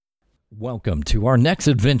Welcome to our next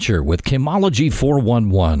adventure with Kimology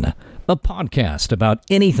 411, a podcast about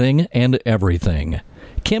anything and everything.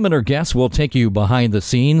 Kim and her guests will take you behind the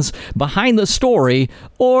scenes, behind the story,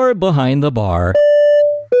 or behind the bar.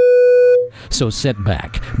 So sit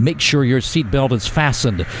back, make sure your seatbelt is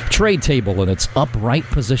fastened, tray table in its upright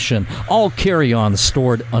position, all carry-ons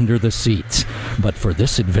stored under the seats. But for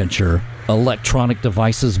this adventure, electronic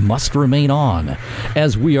devices must remain on,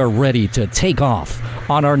 as we are ready to take off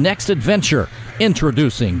on our next adventure,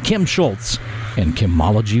 introducing Kim Schultz and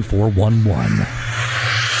Kimology 411.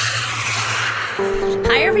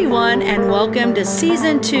 Hi everyone, and welcome to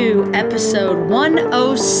Season 2, Episode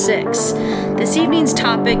 106. This evening's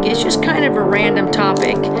topic is just kind of a random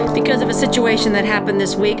topic because of a situation that happened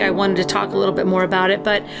this week. I wanted to talk a little bit more about it,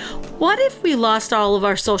 but what if we lost all of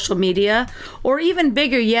our social media? Or even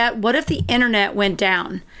bigger yet, what if the internet went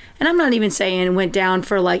down? And I'm not even saying went down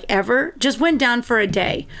for like ever, just went down for a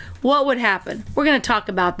day. What would happen? We're going to talk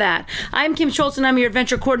about that. I'm Kim Schultz, and I'm your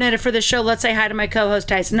adventure coordinator for this show. Let's say hi to my co-host,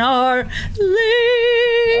 Tyson Harley.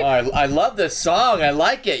 Oh, I love this song. I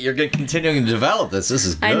like it. You're continuing to develop this. This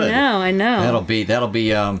is good. I know. That'll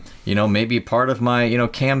be maybe part of my,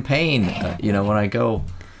 campaign, when I go,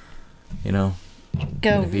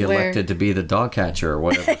 be elected to be the dog catcher or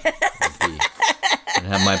whatever. And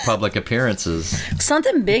have my public appearances.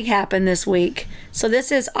 Something big happened this week. So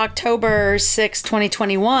this is October 6,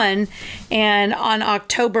 2021, and on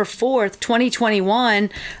October 4th, 2021,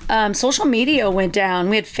 social media went down.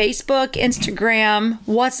 We had Facebook, Instagram,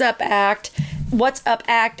 WhatsApp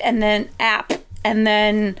Act, and then app, and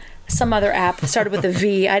then some other app. It started with a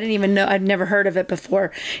V. I didn't even know. I'd never heard of it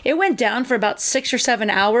before. It went down for about 6 or 7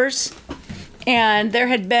 hours. And there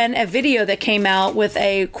had been a video that came out with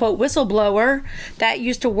a, quote, whistleblower that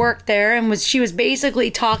used to work there, and she was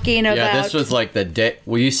basically talking about... Yeah, this was like the day...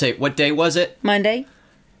 Will you say, what day was it? Monday.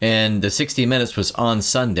 And the 60 Minutes was on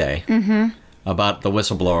Sunday. Mm-hmm. About the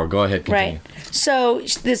whistleblower. Go ahead, continue. Right. So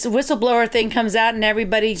this whistleblower thing comes out, and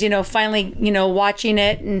everybody's, finally, watching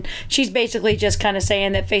it, and she's basically just kind of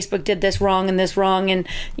saying that Facebook did this wrong, and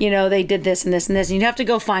they did this and this and this, and you have to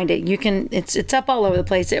go find it. You can, it's up all over the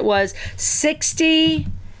place. It was 60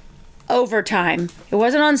 overtime. It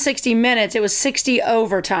wasn't on 60 Minutes. It was 60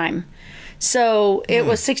 overtime. So it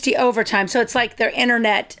was 60 overtime. So it's like their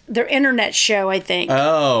internet show, I think.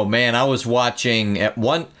 Oh man, I was watching at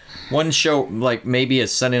one show, like maybe a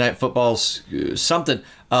Sunday Night Football's something.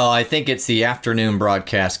 Oh, I think it's the afternoon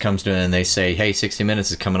broadcast comes to it and they say, hey, 60 Minutes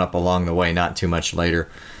is coming up along the way, not too much later.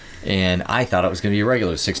 And I thought it was going to be a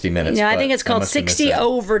regular 60 Minutes. Yeah, I think it's called 60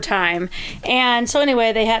 Overtime. And so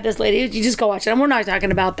anyway, they had this lady. You just go watch it. And we're not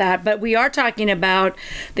talking about that, but we are talking about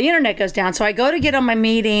the internet goes down. So I go to get on my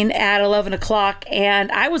meeting at 11 o'clock,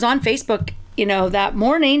 and I was on Facebook that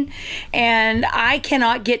morning, and I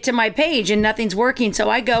cannot get to my page and nothing's working. So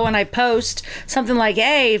I go and I post something like,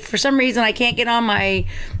 hey, for some reason I can't get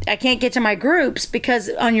to my groups,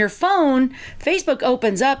 because on your phone, Facebook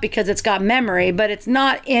opens up because it's got memory, but it's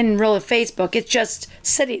not in real Facebook. It's just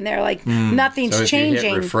sitting there like nothing's changing. If you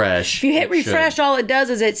hit refresh. If you hit refresh, all it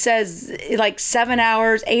does is it says like 7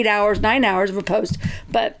 hours, 8 hours, 9 hours of a post.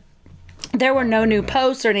 But there were no new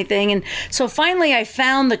posts or anything. And so finally I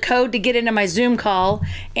found the code to get into my Zoom call,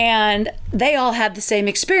 and they all had the same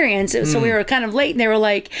experience. So we were kind of late, and they were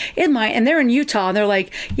like, and they're in Utah, and they're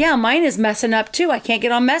like, yeah, mine is messing up too. I can't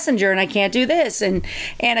get on Messenger, and I can't do this. And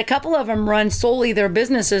a couple of them run solely their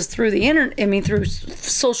businesses through the internet, through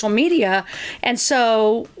social media. And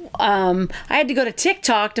so I had to go to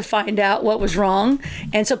TikTok to find out what was wrong.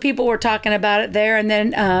 And so people were talking about it there. And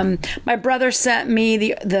then my brother sent me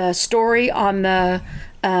the story on the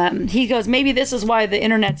he goes, maybe this is why the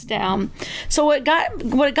internet's down. So what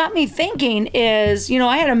got me thinking is,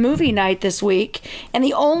 I had a movie night this week, and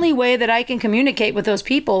the only way that I can communicate with those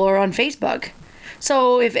people are on Facebook.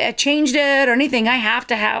 So if I changed it or anything, I have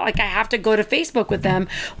to go to Facebook with them,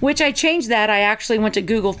 which I changed that. I actually went to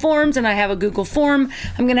Google Forms, and I have a Google form.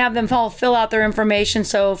 I'm going to have them all fill out their information.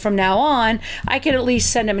 So from now on, I can at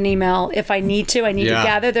least send them an email if I need to. I need to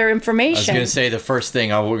gather their information. I was going to say the first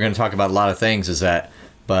thing, we're going to talk about a lot of things, is that,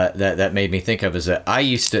 but that made me think of is that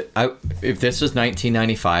if this was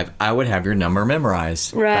 1995, I would have your number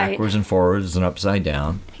memorized. Right. Backwards and forwards and upside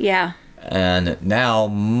down. Yeah. And now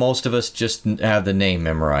most of us just have the name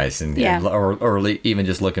memorized, or even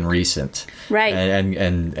just looking recent. Right.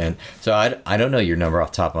 And so I don't know your number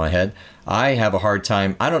off the top of my head. I have a hard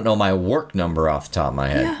time. I don't know my work number off the top of my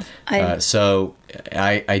head. Yeah. So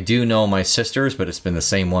I do know my sister's, but it's been the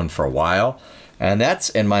same one for a while.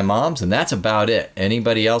 and my mom's, and that's about it.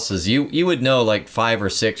 Anybody else's, you would know like 5 or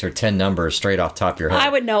 6 or 10 numbers straight off the top of your head. I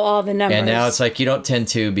would know all the numbers. And now it's like you don't tend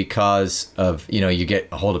to, because of, you get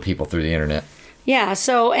a hold of people through the internet. Yeah,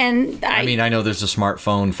 so, and I mean, I know there's a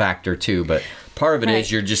smartphone factor too, but part of it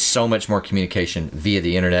is you're just so much more communication via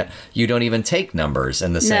the internet. You don't even take numbers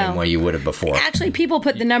in the same way you would have before. Actually, people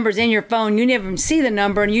put the numbers in your phone. You never even see the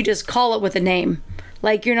number, and you just call it with a name.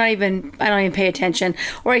 Like, I don't even pay attention.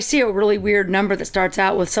 Or I see a really weird number that starts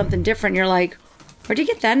out with something different. You're like, where'd you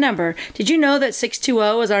get that number? Did you know that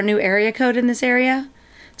 620 is our new area code in this area?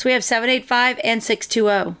 So we have 785 and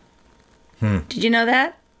 620. Did you know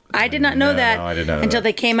that? I did not know that I did not know until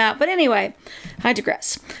they came out. But anyway, I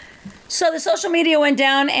digress. So the social media went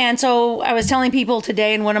down, and so I was telling people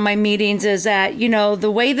today in one of my meetings is that,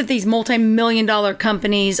 the way that these multi-million-dollar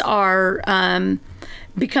companies are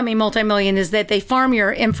becoming multi-million is that they farm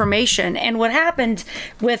your information. And what happened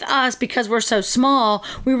with us, because we're so small,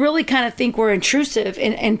 we really kind of think we're intrusive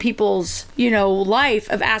in people's, life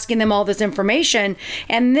of asking them all this information.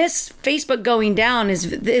 And this Facebook going down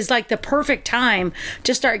is like the perfect time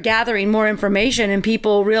to start gathering more information and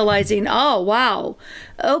people realizing, oh, wow,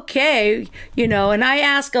 okay. And I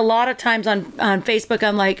ask a lot of times on Facebook,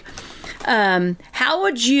 I'm like, how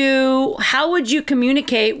would you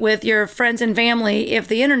communicate with your friends and family if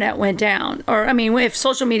the internet went down? Or, if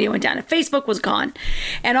social media went down, if Facebook was gone?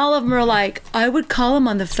 And all of them are like, I would call them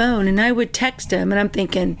on the phone and I would text them. And I'm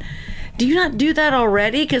thinking, do you not do that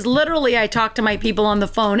already? Because literally I talk to my people on the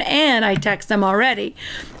phone and I text them already.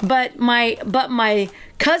 But my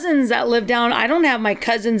cousins that live down, I don't have my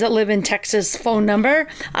cousins that live in Texas phone number.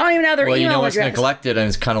 I don't even have their email address. Well, you know what's neglected, and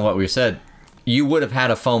it's kind of what we said. You would have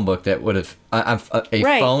had a phone book that would have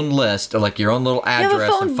phone list, or like your own little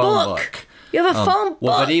address and phone book. You have a phone book.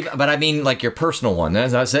 Well, but I mean, like your personal one.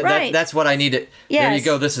 That's what I needed. Yes. There you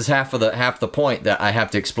go. This is half the point that I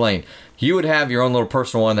have to explain. You would have your own little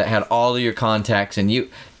personal one that had all of your contacts, and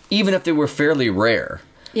even if they were fairly rare.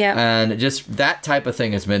 Yeah. And just that type of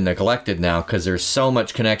thing has been neglected now because there's so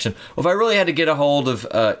much connection. Well, if I really had to get a hold of,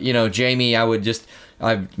 Jamie,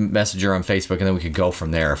 I'd message her on Facebook, and then we could go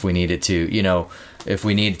from there if we needed to, if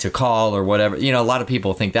we needed to call or whatever. A lot of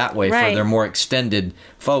people think that way for their more extended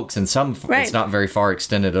folks, and some it's not very far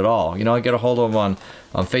extended at all. I get a hold of them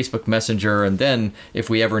on Facebook Messenger, and then if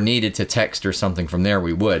we ever needed to text or something from there,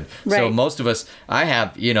 we would. Right. So most of us, I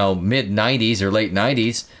have, mid-90s or late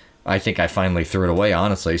 90s. I think I finally threw it away,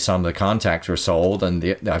 honestly. Some of the contacts were sold, and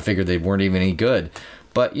I figured they weren't even any good.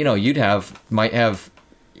 But, might have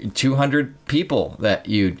 200 people that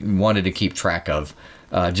you wanted to keep track of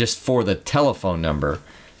just for the telephone number.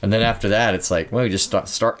 And then after that, it's like, well, you just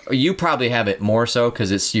start. You probably have it more so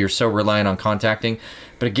because you're so reliant on contacting.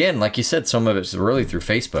 But again, like you said, some of it's really through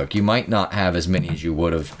Facebook. You might not have as many as you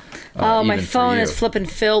would have. My phone is flipping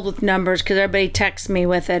filled with numbers because everybody texts me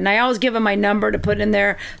with it. And I always give them my number to put in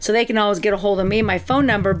there so they can always get a hold of me, my phone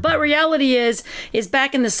number. But reality is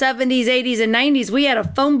back in the 70s, 80s, and 90s, we had a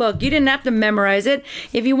phone book. You didn't have to memorize it.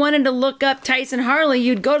 If you wanted to look up Tyson Harley,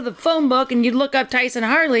 you'd go to the phone book and you'd look up Tyson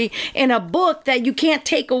Harley in a book that you can't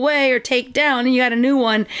take away or take down. And you got a new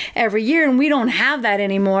one every year. And we don't have that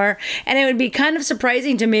anymore. And it would be kind of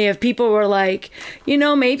surprising to me if people were like,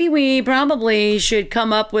 maybe we probably should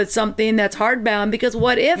come up with something that's hardbound, because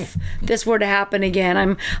what if this were to happen again?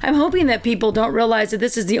 I'm hoping that people don't realize that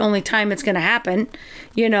this is the only time it's going to happen.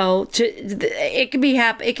 It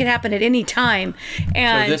could happen at any time.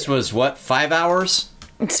 And so this was what, 5 hours?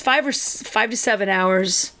 It's 5 to 7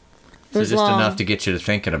 hours. So just long. Enough to get you to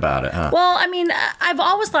thinking about it, huh? Well, I've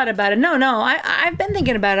always thought about it. No, I've been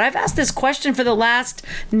thinking about it. I've asked this question for the last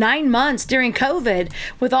 9 months during COVID,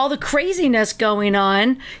 with all the craziness going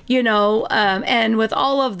on, and with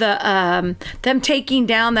all of the them taking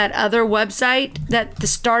down that other website that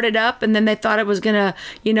started up, and then they thought it was gonna,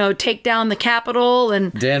 take down the Capitol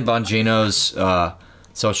and Dan Bongino's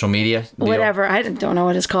social media deal? Whatever, I don't know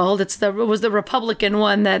what it's called. It was the Republican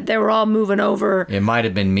one that they were all moving over. It might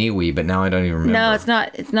have been MeWe, but now I don't even remember. No, it's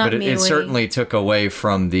not but MeWe. It certainly took away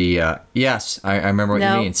from the yes, I remember what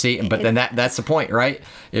you mean. See, but then that's the point, right?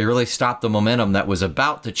 It really stopped the momentum that was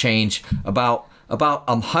about to change. About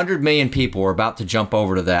 100 million people were about to jump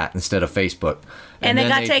over to that instead of Facebook. And they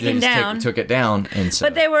got taken down. Took it down, and so.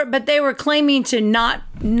 But they were claiming to not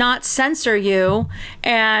censor you,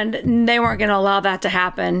 and they weren't going to allow that to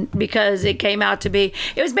happen because it came out to be.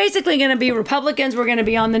 It was basically going to be Republicans were going to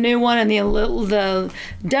be on the new one, and the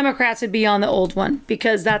Democrats would be on the old one,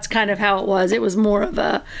 because that's kind of how it was. It was more of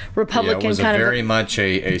a Republican it was kind of. Very much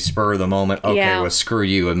a spur of the moment. Okay, well, screw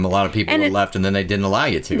you, and a lot of people left, and then they didn't allow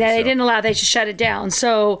you to. Yeah, they didn't allow. They just shut it down.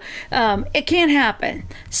 So it can't happen.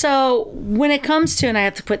 So when it comes to, and I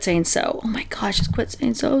have to quit saying so. Oh my gosh, just quit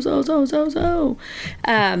saying so. Just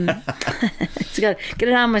gotta get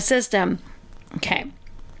it out of my system. Okay.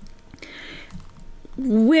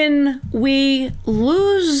 When we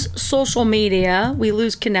lose social media, we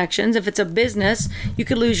lose connections. If it's a business, you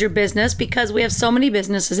could lose your business because we have so many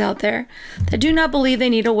businesses out there that do not believe they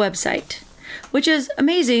need a website, which is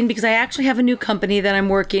amazing because I actually have a new company that I'm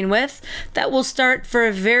working with that will start for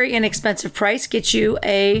a very inexpensive price, get you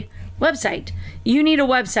a website. You need a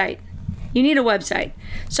website. You need a website.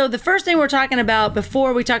 So the first thing we're talking about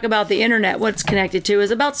before we talk about the internet, what it's connected to, is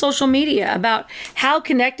about social media, about how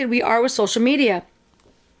connected we are with social media.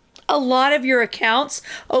 A lot of your accounts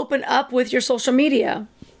open up with your social media.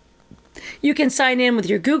 You can sign in with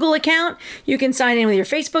your Google account. You can sign in with your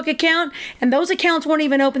Facebook account. And those accounts weren't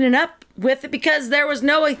even opening up with it because there was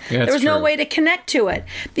no way to connect to it.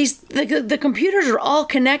 The computers are all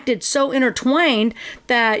connected, so intertwined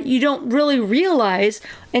that you don't really realize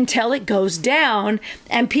until it goes down.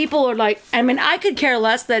 And people are like, I mean, I could care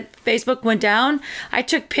less that Facebook went down. I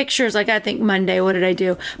took pictures, like I think Monday, what did I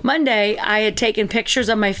do? Monday, I had taken pictures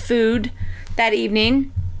of my food that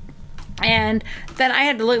evening. And then I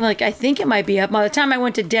had to look, like, I think it might be up. By the time I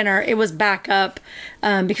went to dinner, it was back up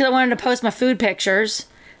because I wanted to post my food pictures.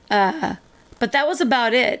 But that was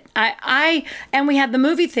about it. And we had the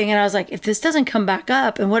movie thing, and I was like, if this doesn't come back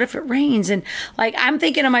up, and what if it rains? And like, I'm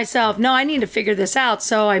thinking to myself, no, I need to figure this out.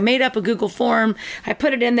 So I made up a Google form. I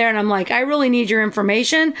put it in there, and I'm like, I really need your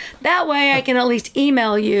information. That way I can at least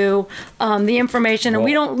email you the information, and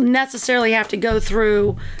we don't necessarily have to go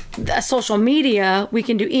through social media. We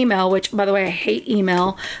can do email, which, by the way, I hate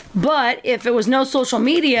email. But if it was no social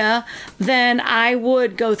media, then I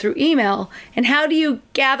would go through email. And how do you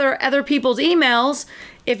gather other people's emails?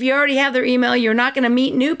 If you already have their email, you're not going to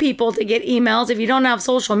meet new people to get emails if you don't have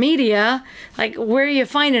social media. Like, where are you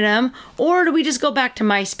finding them? Or do we just go back to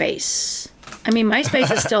MySpace? I mean,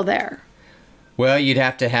 MySpace is still there. Well, you'd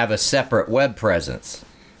have to have a separate web presence.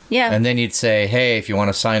 Yeah. And then you'd say, hey, if you want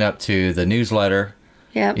to sign up to the newsletter,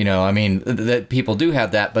 yeah, you know, I mean, that people do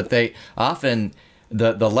have that, but they often,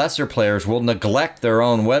 the lesser players will neglect their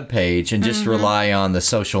own webpage and just rely on the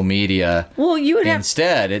social media. Well, you would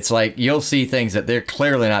instead. It's like you'll see things that they're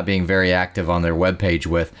clearly not being very active on their webpage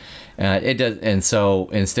with. It does, and so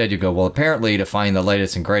instead you go, well, apparently to find the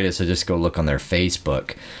latest and greatest, so just go look on their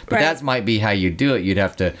Facebook. But that might be how you do it. You'd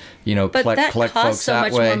have to, you know, collect folks that way. But that costs so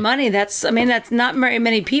much more money. That's not very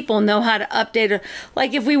many people know how to update.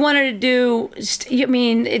 Like if we wanted to do, I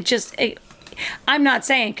mean, I'm not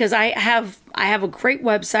saying, because I have a great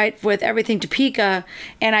website with everything Topeka,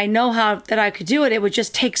 and I know that I could do it. It would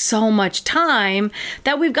just take so much time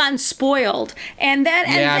that we've gotten spoiled. And then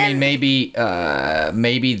I mean, maybe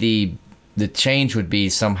the change would be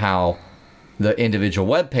somehow the individual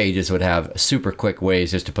web pages would have super quick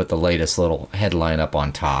ways just to put the latest little headline up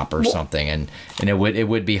on top or something, and it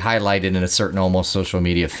would be highlighted in a certain almost social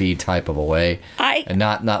media feed type of a way, and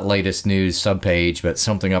not latest news subpage, but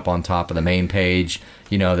something up on top of the main page.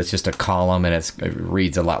 You know, that's just a column, and it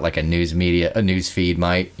reads a lot like a news feed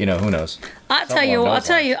might. You know, who knows? I'll tell you what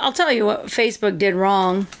Facebook did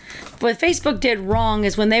wrong. What Facebook did wrong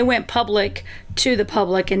is when they went public to the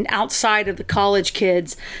public and outside of the college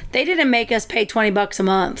kids, they didn't make us pay $20 a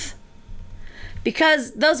month.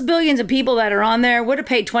 Because those billions of people that are on there would have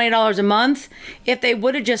paid $20 a month if they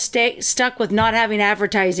would have just stuck with not having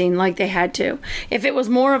advertising like they had to. If it was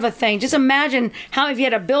more of a thing. Just imagine how if you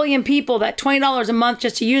had a billion people that $20 a month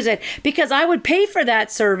just to use it. Because I would pay for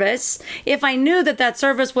that service if I knew that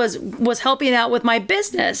service was helping out with my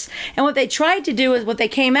business. And what they tried to do is what they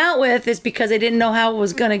came out with is because they didn't know how it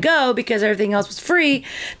was going to go because everything else was free.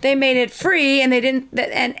 They made it free, and they didn't.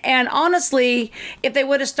 And honestly, if they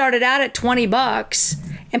would have started out at $20,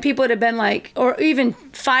 and people would have been like, or even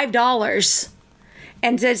 $5,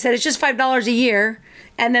 and they said it's just $5 a year,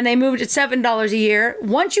 and then they moved it $7 a year.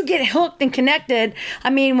 Once you get hooked and connected, I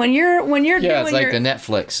mean, when you're it's like the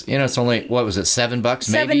Netflix. You know, it's only, what was it, $7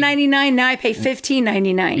 maybe? $7.99. Now I pay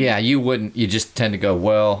 $15.99. Yeah, you just tend to go,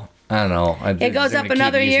 well, I don't know. It goes up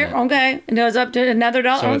another year. Okay, it goes up to another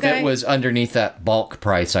 $1. So if it was underneath that bulk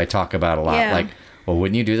price I talk about a lot, like, well,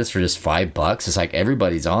 wouldn't you do this for just $5? It's like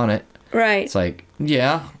everybody's on it. Right. It's like,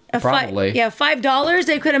 yeah, probably. $5,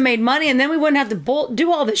 they could have made money, and then we wouldn't have to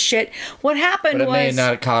do all this shit. What happened was... But it may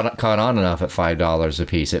not have caught on enough at $5 a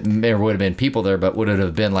piece. There would have been people there, but would it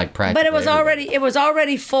have been like practically But it was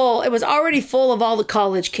already full. It was already full of all the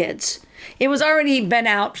college kids. It was already been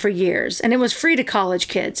out for years, and it was free to college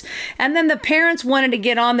kids. And then the parents wanted to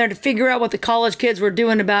get on there to figure out what the college kids were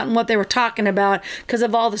doing about and what they were talking about because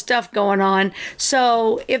of all the stuff going on.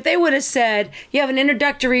 So if they would have said, you have an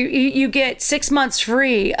introductory, you get 6 months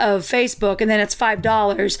free of Facebook, and then it's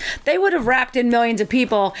 $5, they would have wrapped in millions of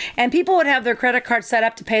people, and people would have their credit card set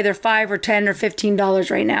up to pay their $5 or $10 or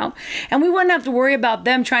 $15 right now. And we wouldn't have to worry about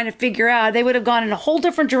them trying to figure out. They would have gone in a whole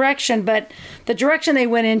different direction, but the direction they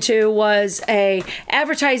went into was a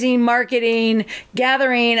advertising, marketing,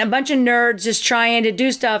 gathering a bunch of nerds just trying to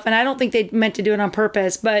do stuff. And I don't think they meant to do it on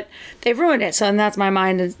purpose, but they've ruined it. So and that's my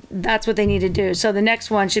mind. That's what they need to do. So the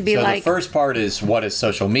next one should be so like. The first part is what is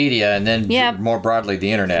social media, and then more broadly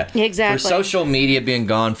the internet. Exactly. For social media being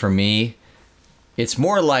gone for me, it's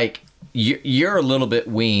more like you're a little bit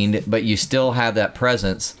weaned, but you still have that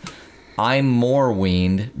presence. I'm more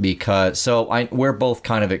weaned because we're both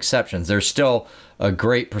kind of exceptions. There's still a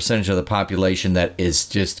great percentage of the population that is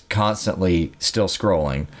just constantly still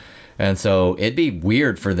scrolling. And so it'd be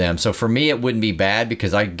weird for them. So for me, it wouldn't be bad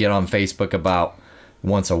because I get on Facebook about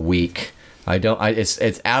once a week.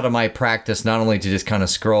 It's out of my practice not only to just kind of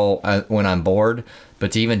scroll when I'm bored,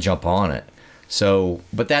 but to even jump on it. So,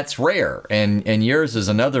 but that's rare. And yours is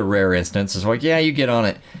another rare instance. It's like, yeah, you get on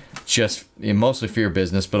it just mostly for your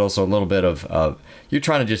business, but also a little bit of you're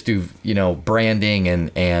trying to just do, branding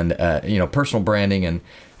and personal branding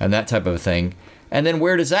and that type of thing. And then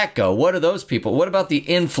where does that go? What are those people? What about the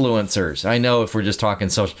influencers? I know if we're just talking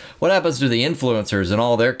social, what happens to the influencers and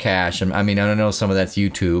all their cash? And I mean, I know some of that's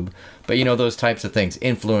YouTube, but those types of things,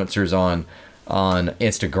 influencers on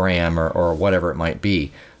Instagram or whatever it might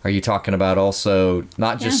be. Are you talking about also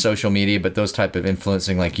not just social media, but those type of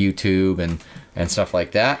influencing like YouTube and stuff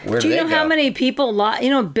like that? Where do they go? Do you know how many people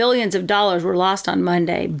billions of dollars were lost on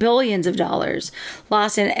Monday? Billions of dollars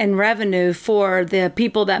lost in revenue for the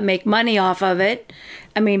people that make money off of it.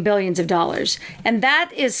 I mean, billions of dollars. And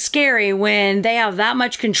that is scary when they have that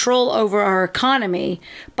much control over our economy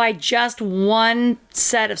by just one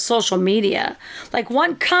set of social media. Like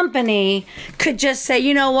one company could just say,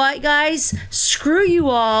 you know what, guys, screw you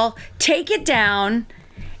all, take it down.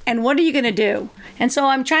 And what are you going to do? And so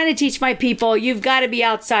I'm trying to teach my people, you've got to be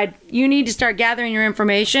outside. You need to start gathering your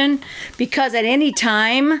information because at any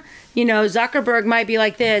time, Zuckerberg might be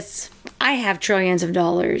like this, I have trillions of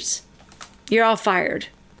dollars. You're all fired.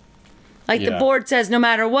 The board says, no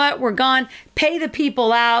matter what, we're gone. Pay the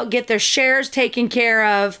people out, get their shares taken care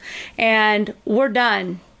of, and we're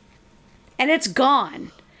done. And it's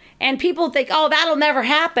gone. And people think, oh, that'll never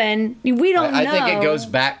happen. We don't know. I think it goes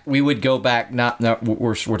back. We would go back.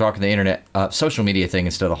 We're talking the internet, social media thing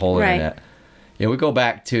instead of the whole internet. It would go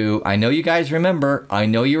back to, I know you guys remember. I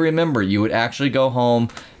know you remember. You would actually go home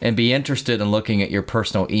and be interested in looking at your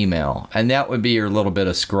personal email, and that would be your little bit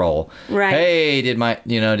of scroll. Right. Hey, did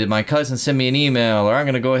my cousin send me an email? Or I'm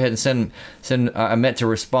going to go ahead and send. I meant to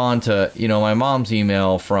respond to my mom's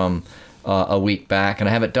email from a week back, and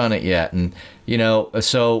I haven't done it yet. And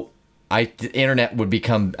so the internet would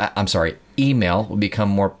become. Email would become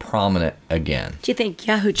more prominent again. Do you think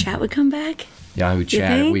Yahoo Chat would come back? Yahoo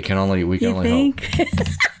Chat. We can only hope.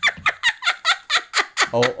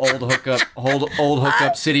 Old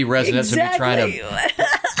hookup city residents would be trying to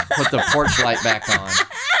put the porch light back on.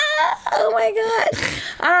 Oh my God.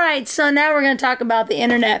 All right, so now we're going to talk about the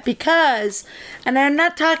internet and I'm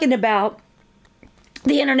not talking about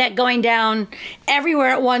the internet going down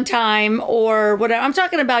everywhere at one time or whatever. I'm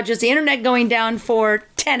talking about just the internet going down for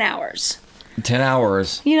 10 hours. 10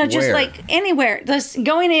 hours. Just where? like anywhere. Just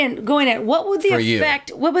going in. What would the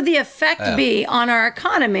effect? What would the effect be on our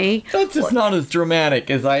economy? That's just not as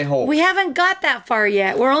dramatic as I hope. We haven't got that far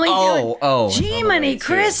yet. We're only doing G-Money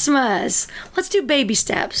Christmas. Let's do baby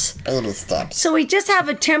steps. Baby steps. So we just have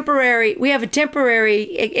a temporary.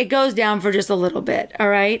 It goes down for just a little bit. All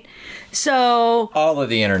right. So all of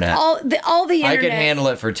the internet. All the internet. I could handle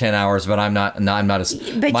it for 10 hours, but I'm not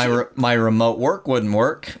as my remote work wouldn't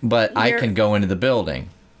work, but I can go into the building.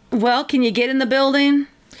 Well, can you get in the building?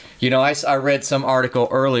 I read some article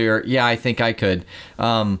earlier. Yeah, I think I could.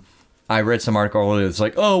 I read some article earlier. It's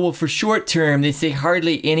like, oh, well, for short term, they say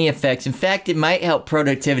hardly any effects. In fact, it might help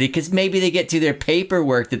productivity because maybe they get to their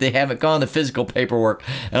paperwork that they haven't gone the physical paperwork.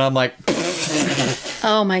 And I'm like,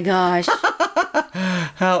 oh my gosh.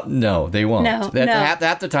 How? No, they won't. No, That's no.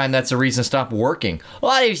 half the time, that's the reason to stop working.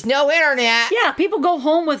 Well, there's no internet. Yeah, people go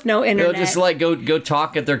home with no internet. They'll just like go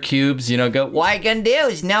talk at their cubes, go, what you gonna do?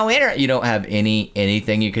 There's no internet. You don't have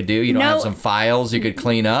anything you could do. You don't have some files you could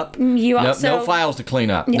clean up. You also, no files to clean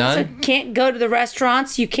up. You None. also can't go to the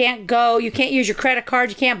restaurants. You can't use your credit card.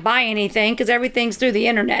 You can't buy anything because everything's through the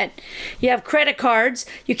internet. You have credit cards.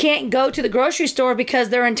 You can't go to the grocery store because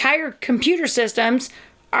their entire computer systems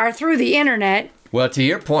are through the internet. Well, to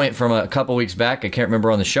your point from a couple weeks back, I can't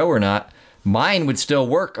remember on the show or not, mine would still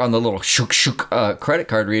work on the little shook credit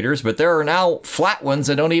card readers, but there are now flat ones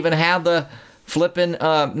that don't even have the flipping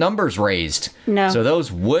numbers raised. No. So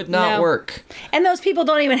those would not work. And those people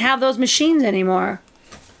don't even have those machines anymore.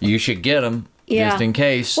 You should get them just in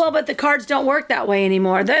case. Well, but the cards don't work that way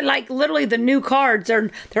anymore. They're like literally the new cards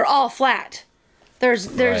they're all flat.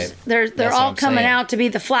 They're all coming out to be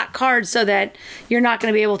the flat cards so that you're not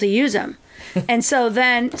going to be able to use them. And so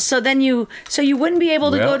you wouldn't be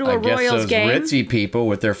able to go to a Royals game. I guess those ritzy people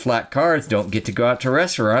with their flat cards don't get to go out to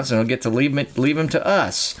restaurants and don't get to leave them to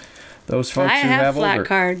us. Those folks I who have have flat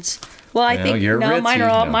cards. Well, I think you're ritzy.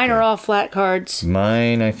 Mine are all flat cards.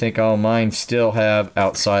 I think all mine still have,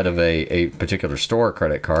 outside of a particular store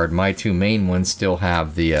credit card, my two main ones still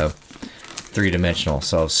have the three-dimensional,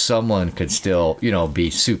 so someone could still be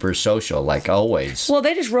super social like always. Well,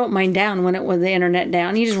 they just wrote mine down when it was the internet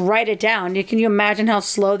down. You just write it down. Can you imagine how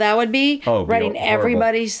slow that would be? Writing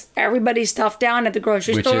everybody's stuff down at the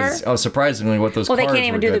grocery store. Which is surprisingly what those cards they can't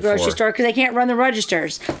even do the grocery store because they can't run the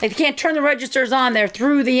registers. They can't turn the registers on there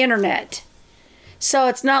through the internet. So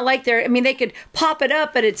it's not like they could pop it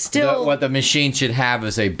up, but it's still... What the machine should have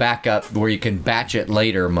is a backup where you can batch it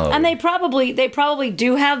later mode. And they probably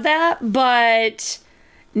do have that, but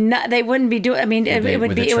they wouldn't be doing...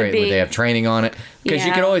 Would they have training on it? Because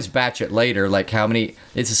you could always batch it later, like how many...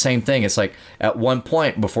 It's the same thing. It's like at one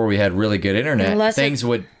point before we had really good internet,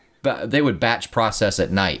 they would batch process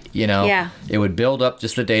at night, Yeah. It would build up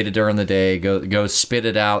just the data during the day, go spit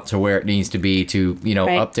it out to where it needs to be to,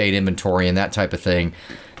 update inventory and that type of thing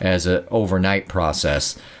as an overnight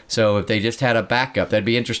process. So if they just had a backup, that'd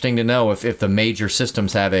be interesting to know if the major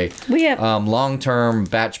systems have a long-term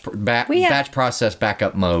batch process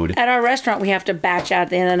backup mode. At our restaurant, we have to batch out at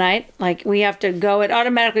the end of the night. Like, we have to go,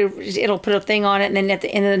 it'll put a thing on it, and then at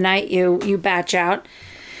the end of the night, you batch out.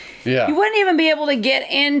 Yeah. You wouldn't even be able to get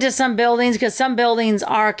into some buildings because some buildings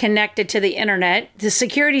are connected to the internet. The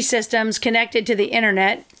security system's connected to the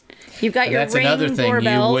internet. You've got your Ring doorbells. That's another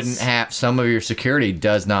thing. You wouldn't have. Some of your security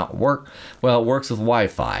does not work. Well, it works with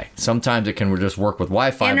Wi-Fi. Sometimes it can just work with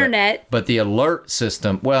Wi-Fi. Internet. But the alert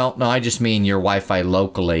system. Well, no, I just mean your Wi-Fi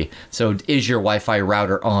locally. So is your Wi-Fi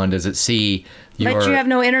router on? Does it see your? But you have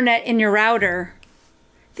no internet in your router.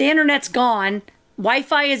 The internet's gone.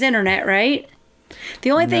 Wi-Fi is internet, right?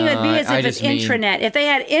 The only thing it would be is if it's intranet. If they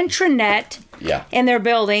had intranet in their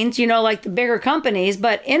buildings, like the bigger companies,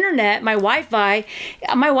 but internet, my Wi-Fi,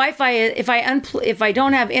 if I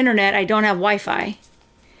don't have internet, I don't have Wi-Fi.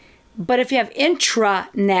 But if you have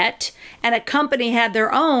intranet and a company had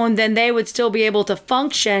their own, then they would still be able to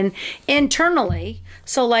function internally.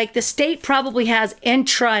 So like the state probably has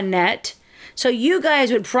intranet. So you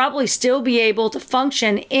guys would probably still be able to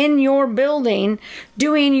function in your building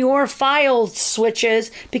doing your file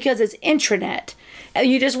switches because it's intranet.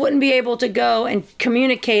 You just wouldn't be able to go and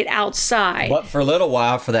communicate outside. But for a little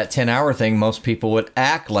while, for that 10-hour thing, most people would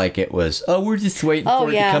act like it was, we're just waiting for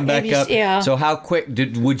it to come back up. Yeah. So how quick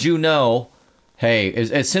would you know, hey,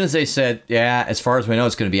 as soon as they said, as far as we know,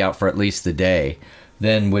 it's going to be out for at least the day,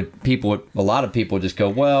 then a lot of people would just go,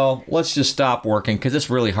 well, let's just stop working because it's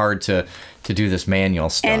really hard to do this manual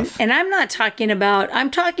stuff. And I'm talking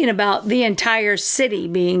about the entire city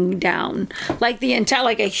being down, like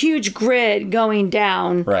a huge grid going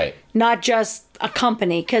down. Right. Not just a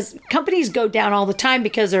company, because companies go down all the time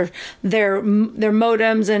because their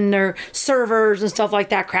modems and their servers and stuff like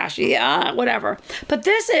that crash. Yeah, whatever. But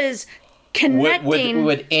this is connecting.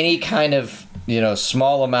 Would any kind of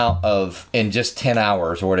small amount of, in just 10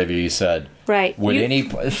 hours or whatever you said, right? Would any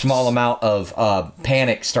small amount of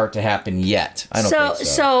panic start to happen yet? I don't think so.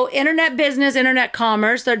 So internet business, internet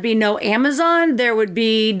commerce, there'd be no Amazon, there would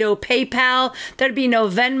be no PayPal, there'd be no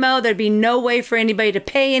Venmo, there'd be no way for anybody to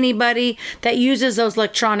pay anybody that uses those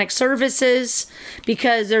electronic services,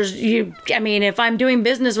 because if I'm doing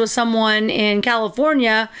business with someone in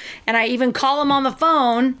California and I even call them on the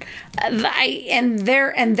phone, and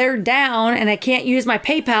they're down and I can't use my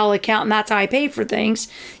PayPal account, and that's how I pay for things.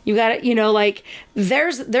 You got to,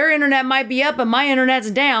 their internet might be up, but my internet's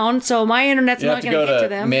down, so my internet's not going to get to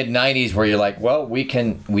them. Mid-90s where you're like, well, we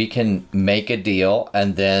can make a deal,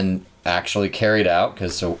 and then actually carried out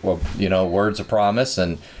because words of promise,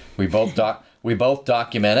 and we both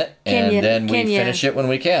document it, and then we finish it when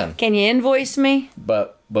we can. Can you invoice me?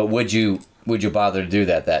 But would you bother to do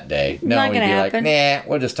that day? No, Not gonna happen. Like, nah,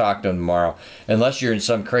 we'll just talk to them tomorrow. Unless you're in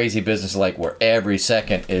some crazy business like where every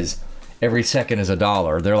second is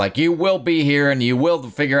 $1. They're like, you will be here and you will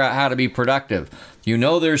figure out how to be productive. You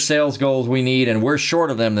know there's sales goals we need, and we're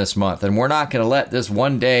short of them this month, and we're not going to let this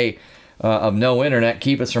one day of no internet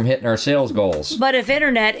keep us from hitting our sales goals. But if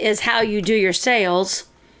internet is how you do your sales,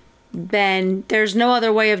 then there's no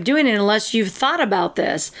other way of doing it unless you've thought about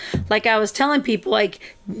this. Like I was telling people, like,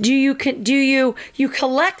 you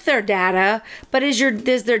collect their data, but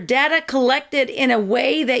is their data collected in a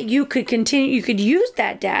way that you could use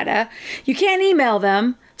that data? You can't email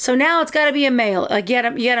them, so now it's got to be a mail. Like you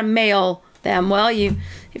got to mail them. Well,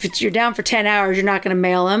 if you're down for 10 hours, you're not going to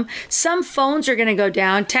mail them. Some phones are going to go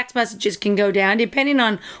down. Text messages can go down depending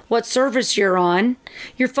on what service you're on.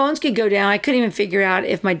 Your phones could go down. I couldn't even figure out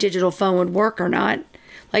if my digital phone would work or not.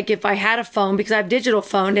 Like if I had a phone, because I have digital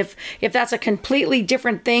phone, if that's a completely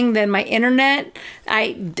different thing than my internet,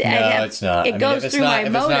 it's not. It goes through my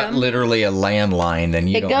modem. If it's not literally a landline, then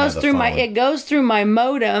you don't have the phone. It goes through my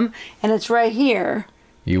modem, and it's right here.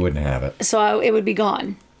 You wouldn't have it. So it would be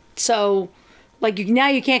gone. So, like now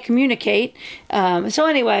you can't communicate. That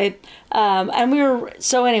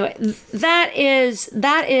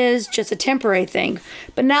is just a temporary thing.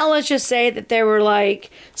 But now let's just say that there were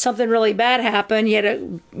like something really bad happened. You had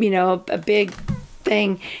a big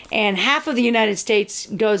thing, and half of the United States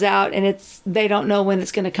goes out, and they don't know when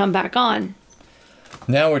it's going to come back on.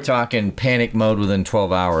 Now we're talking panic mode within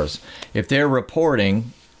 12 hours. If they're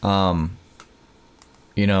reporting,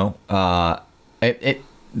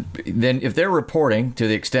 then if they're reporting to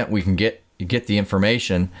the extent we can get the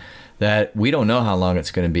information that we don't know how long it's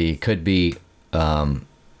going to be. It could be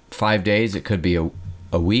 5 days. It could be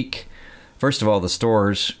a week. First of all, the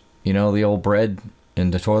stores, the old bread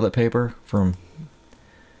and the toilet paper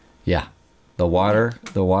the water,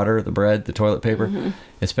 the bread, the toilet paper,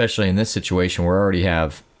 especially in this situation where we already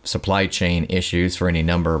have supply chain issues for any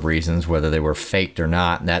number of reasons, whether they were faked or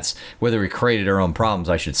not. And that's whether we created our own problems,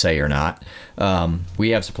 I should say, or not. We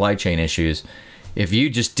have supply chain issues. If you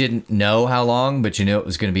just didn't know how long, but you knew it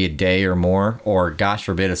was going to be a day or more, or gosh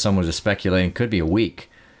forbid, if someone was just speculating, it could be a week.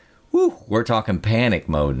 Woo, we're talking panic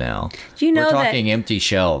mode now. We're talking empty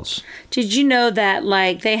shelves. Did you know that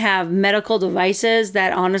like they have medical devices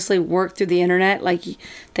that honestly work through the internet? Like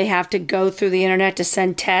they have to go through the internet to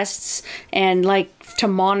send tests and like to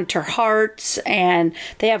monitor hearts, and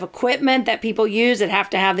they have equipment that people use that have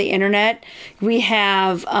to have the internet. We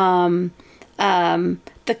have the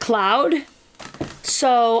cloud.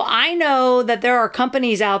 So I know that there are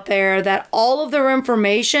companies out there that all of their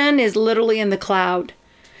information is literally in the cloud.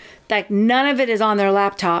 Like none of it is on their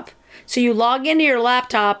laptop. So you log into your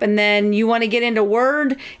laptop and then you want to get into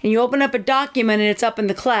Word and you open up a document and it's up in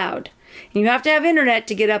the cloud. And you have to have internet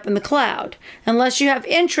to get up in the cloud. Unless you have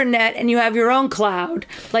intranet and you have your own cloud,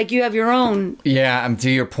 like you have your own. Yeah, to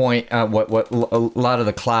your point, what a lot of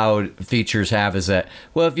the cloud features have is that,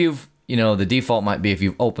 well, if you've, the default might be if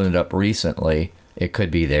you've opened it up recently, it could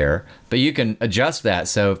be there. But you can adjust that.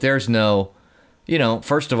 So if there's no,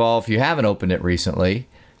 first of all, if you haven't opened it recently,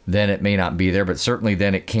 then it may not be there, but certainly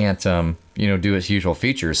then it can't, do its usual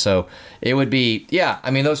features. So it would be,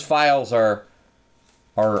 those files are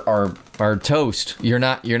toast. You're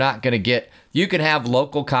not going to get, you can have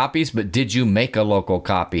local copies, but did you make a local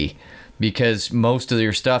copy? Because most of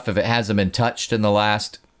your stuff, if it hasn't been touched in the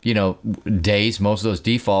last, days, most of those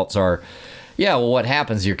defaults are, what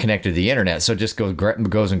happens? You're connected to the internet. So it just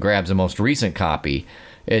goes and grabs the most recent copy.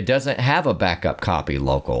 It doesn't have a backup copy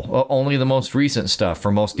local. Only the most recent stuff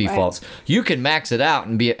for most defaults. Right. You can max it out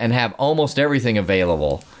and have almost everything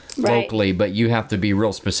available locally, but you have to be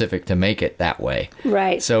real specific to make it that way.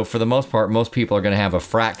 Right. So for the most part, most people are going to have a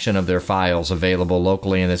fraction of their files available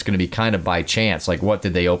locally, and it's going to be kind of by chance, like what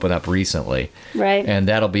did they open up recently? Right. And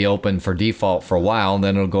that'll be open for default for a while, and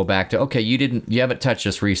then it'll go back to, okay, you haven't touched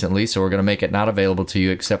this recently, so we're going to make it not available to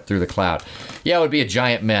you except through the cloud. Yeah, it would be a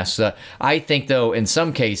giant mess. I think, though, in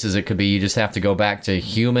some cases it could be you just have to go back to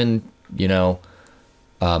human,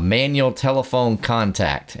 manual telephone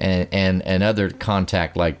contact and other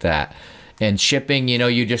contact like that. And shipping,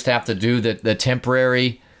 you just have to do the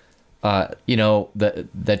temporary,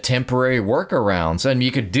 the temporary workarounds. And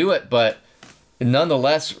you could do it, but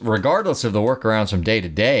nonetheless, regardless of the workarounds from day to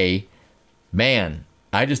day, man,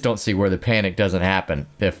 I just don't see where the panic doesn't happen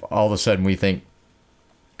if all of a sudden we think,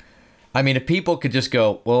 if people could just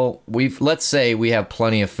go, well, let's say we have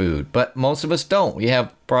plenty of food, but most of us don't. We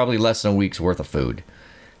have probably less than a week's worth of food.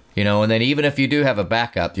 You know, and then even if you do have a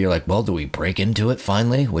backup, you're like, well, do we break into it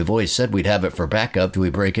finally? We've always said we'd have it for backup. Do we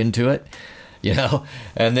break into it? You know?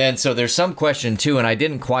 And then, so there's some question too, and I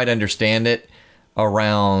didn't quite understand it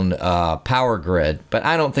around power grid, but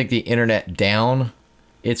I don't think the internet down.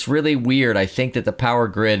 It's really weird. I think that the power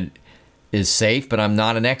grid is safe, but I'm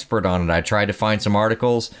not an expert on it. I tried to find some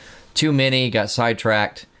articles. Too many, got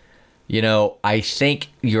sidetracked. You know, I think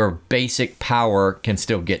your basic power can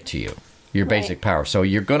still get to you. Your basic power. So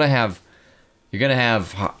you're gonna have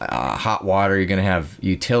hot water. You're gonna have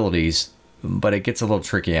utilities, but it gets a little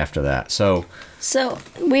tricky after that. So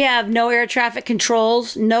we have no air traffic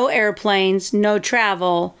controls, no airplanes, no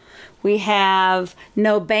travel. We have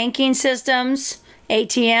no banking systems.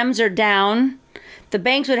 ATMs are down. The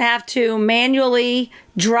banks would have to manually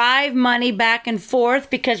drive money back and forth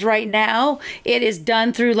because right now it is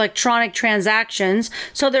done through electronic transactions.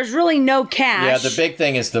 So there's really no cash. Yeah, the big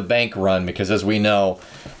thing is the bank run, because as we know,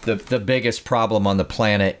 the biggest problem on the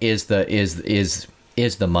planet is the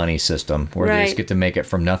money system, where they just get to make it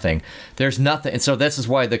from nothing. There's nothing, and so this is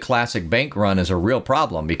why the classic bank run is a real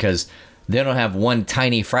problem, because they don't have one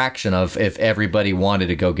tiny fraction of if everybody wanted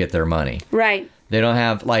to go get their money. Right. They don't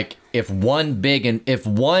have, like, let's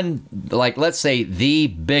say the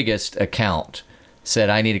biggest account said,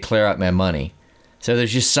 I need to clear out my money. So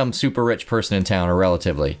there's just some super rich person in town, or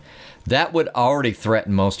relatively. That would already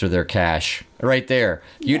threaten most of their cash right there.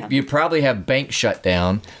 You probably have bank shut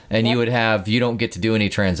down, and you don't get to do any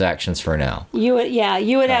transactions for now. You would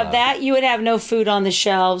have that. You would have no food on the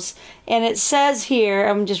shelves. And it says here,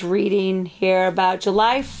 I'm just reading here about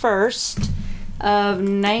July 1st of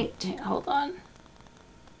hold on.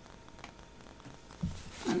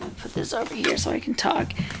 I'm going to put this over here so I can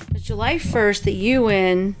talk. It's July 1st, the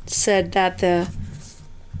UN said that the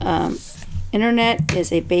internet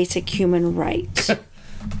is a basic human right.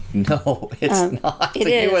 No, it's not. It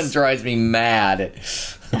the UN is. drives me mad.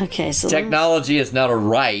 Okay, so technology is not a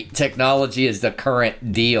right. Technology is the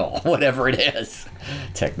current deal, whatever it is.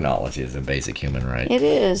 Technology is a basic human right. It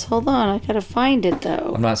is. Hold on, I gotta find it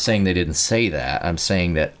though. I'm not saying they didn't say that. I'm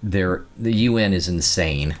saying that the UN is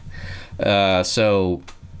insane. So,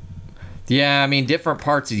 yeah, I mean, different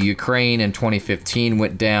parts of Ukraine in 2015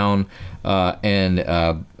 went down,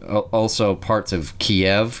 and also parts of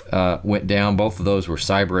Kiev went down. Both of those were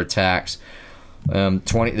cyber attacks.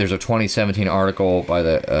 There's a 2017 article by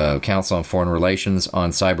the Council on Foreign Relations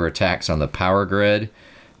on cyber attacks on the power grid.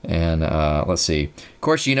 And let's see. Of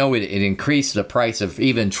course, it increased the price of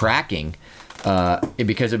even tracking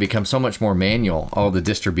because it becomes so much more manual, all the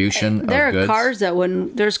distribution of goods. There are cars that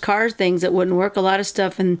wouldn't, there's things that wouldn't work, a lot of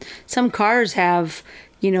stuff, and some cars have,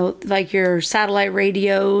 like your satellite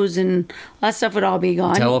radios and all that stuff would all be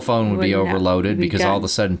gone. Telephone would be overloaded because all of a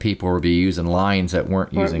sudden people would be using lines that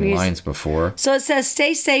weren't using lines before. So it says,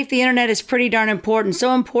 stay safe, the internet is pretty darn important.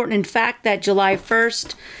 So important, in fact, that July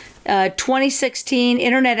 1st, 2016,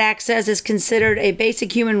 internet access is considered a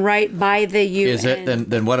basic human right by the UN. Is it?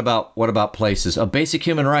 Then what about places? A basic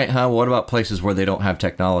human right, huh? What about places where they don't have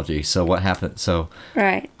technology? So what happens?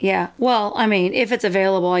 Right, yeah. Well, I mean, if it's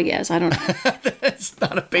available, I guess. I don't know. It's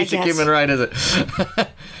not a basic human right, is it?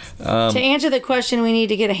 To answer the question, we need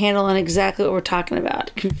to get a handle on exactly what we're talking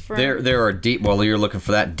about. There are you're looking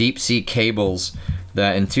for that deep sea cables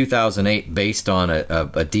that in 2008, based on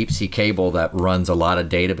a deep sea cable that runs a lot of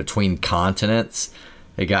data between continents,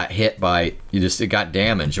 it got hit by, it got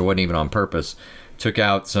damaged. It wasn't even on purpose. Took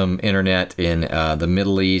out some internet in the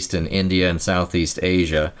Middle East and India and Southeast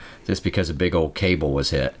Asia just because a big old cable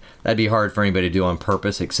was hit. That'd be hard for anybody to do on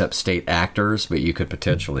purpose except state actors, but you could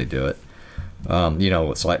potentially do it.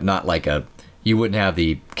 It's like not like you wouldn't have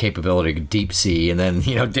the capability of deep sea and then,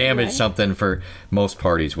 damage something. For most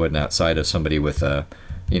parties wouldn't, outside of somebody with a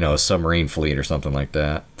submarine fleet or something like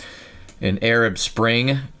that. In Arab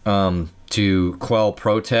Spring, to quell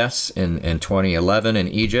protests in 2011 in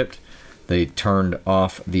Egypt, they turned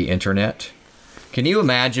off the internet. Can you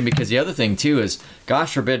imagine? Because the other thing too is,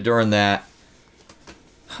 gosh forbid, during that,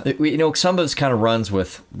 some of this kind of runs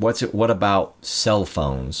with what about cell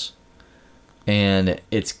phones? And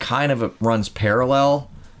it's kind of runs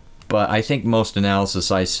parallel, but I think most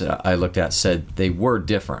analysis I looked at said they were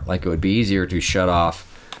different. Like, it would be easier to shut off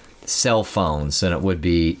cell phones than it would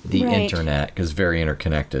be the internet, because it's very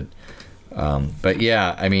interconnected. But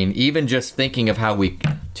yeah, I mean, even just thinking of how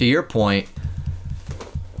to your point,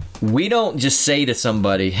 we don't just say to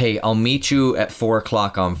somebody, hey, I'll meet you at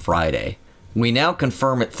 4:00 on Friday. We now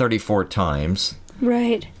confirm it 34 times.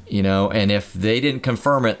 Right. And if they didn't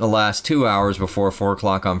confirm it in the last 2 hours before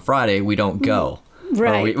 4:00 on Friday, we don't go.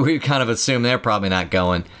 Right. Or we kind of assume they're probably not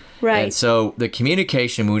going. Right. And so the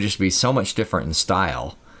communication would just be so much different in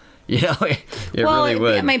style. You know, it really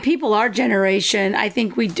would. I mean, people our generation, I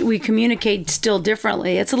think we communicate still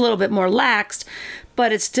differently. It's a little bit more laxed,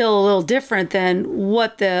 but it's still a little different than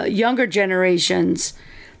what the younger generations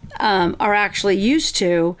are actually used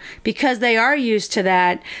to, because they are used to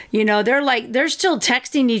that. You know, they're still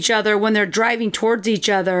texting each other when they're driving towards each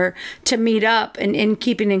other to meet up and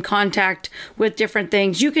keeping in contact with different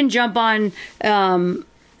things. You can jump on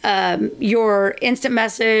your instant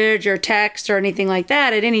message or text or anything like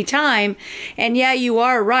that at any time. And yeah, you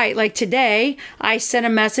are right. Like today, I sent a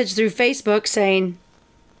message through Facebook saying,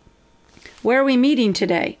 "Where are we meeting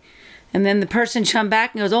today?" And then the person come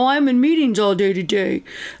back and goes, "Oh, I'm in meetings all day today.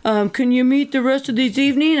 Can you meet the rest of this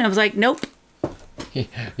evening?" And I was like, "Nope."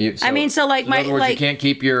 I mean, so like in other words, you can't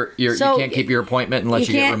keep your you can't keep your appointment unless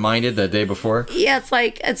you get reminded the day before. Yeah,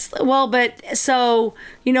 but so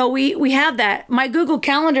you know, we have that. My Google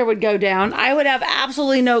Calendar would go down. I would have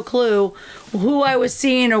absolutely no clue who I was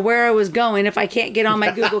seeing or where I was going if I can't get on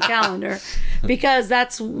my Google Calendar, because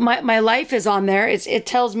that's my life is on there. It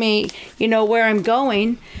tells me, you know, where I'm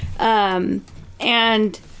going,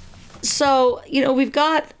 and so you know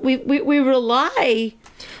we rely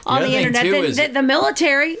on the internet.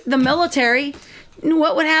 The military,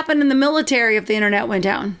 what would happen in the military if the internet went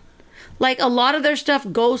down? Like, a lot of their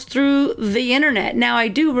stuff goes through the internet. Now, I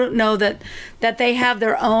do know that they have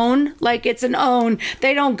their own, like it's an own,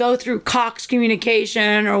 they don't go through Cox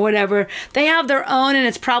Communication or whatever. They have their own, and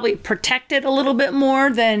it's probably protected a little bit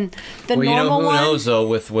more than the normal one. Who knows, though,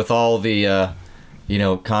 with all the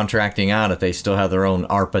contracting out, if they still have their own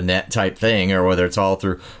ARPANET type thing, or whether it's all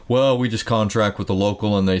through, well, we just contract with the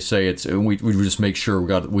local and they say we just make sure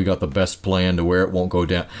we got the best plan to where it won't go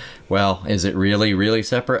down. Well, is it really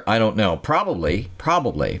separate? I don't know. Probably,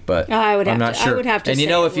 but I'm not sure. I would have to. And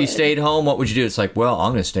if you stayed home, what would you do? It's like, well,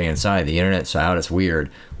 I'm going to stay inside. The internet's out. It's weird.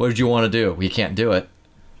 What did you want to do? You can't do it.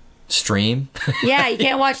 Stream. Yeah, you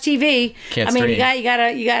can't watch TV. Can't stream. You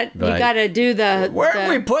gotta do the. Where do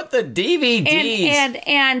we put the DVDs?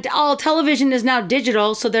 And all television is now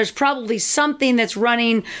digital, so there's probably something that's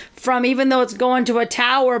running from, even though it's going to a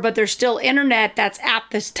tower, but there's still internet that's at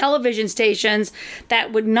the television stations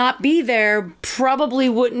that would not be there. Probably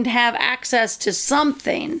wouldn't have access to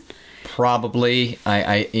something. Probably,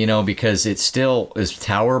 I because it still is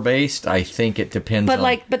tower based. I think it depends.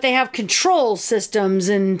 But they have control systems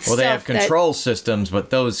and stuff. Well, they have control systems, but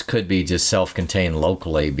those could be just self-contained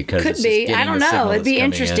locally because could be. I don't know. It'd be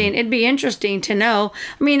interesting. It'd be interesting to know.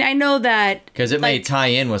 I mean, I know that because it may tie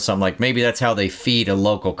in with something, like maybe that's how they feed a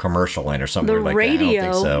local commercial in or something like that. I don't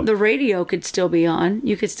think so. The radio could still be on.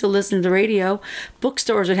 You could still listen to the radio.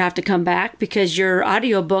 Bookstores would have to come back because your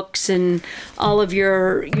audiobooks and all of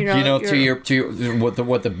your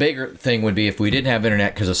what the bigger thing would be if we didn't have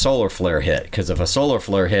internet because a solar flare hit. Because if a solar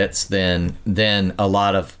flare hits, then a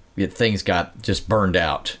lot of things got just burned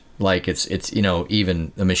out. Like it's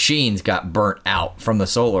even the machines got burnt out from the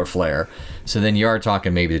solar flare. So then you are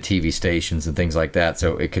talking maybe the TV stations and things like that.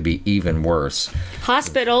 So it could be even worse.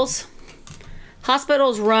 Hospitals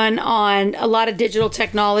run on a lot of digital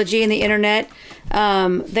technology and the internet.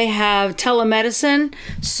 They have telemedicine.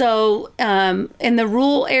 So in the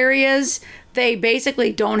rural areas, they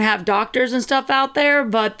basically don't have doctors and stuff out there,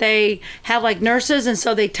 but they have like nurses, and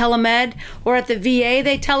so they telemed. Or at the VA,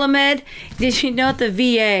 they telemed. Did you know at the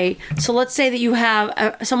VA? So let's say that you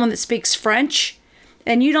have someone that speaks French,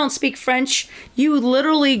 and you don't speak French. You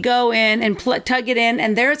literally go in and tug it in,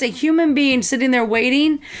 and there's a human being sitting there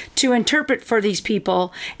waiting to interpret for these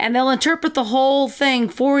people, and they'll interpret the whole thing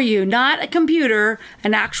for you. Not a computer,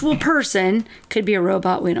 an actual person. Could be a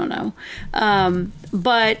robot, we don't know.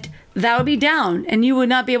 But that would be down, and you would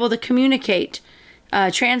not be able to communicate.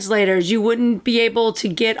 Translators, you wouldn't be able to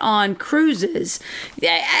get on cruises.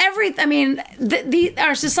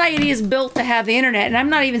 Our society is built to have the internet, and I'm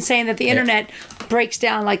not even saying that the internet breaks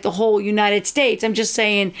down like the whole United States. I'm just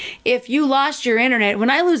saying, if you lost your internet, when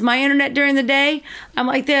I lose my internet during the day, I'm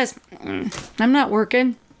like this. I'm not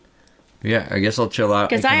working. Yeah, I guess I'll chill out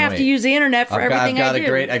because I have to use the internet for everything I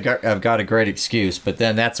do. I've got a great excuse, but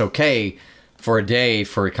then that's okay. For a day,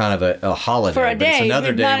 for kind of a holiday. For a day. But it's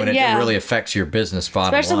another day when it really affects your business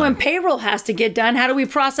bottom line. Especially when payroll has to get done. How do we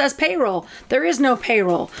process payroll? There is no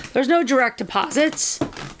payroll. There's no direct deposits.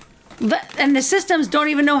 And the systems don't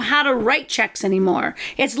even know how to write checks anymore.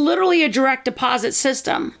 It's literally a direct deposit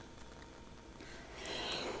system.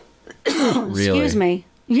 Really? Excuse me.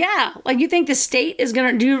 Yeah. Like, you think the state is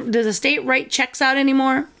going to does the state write checks out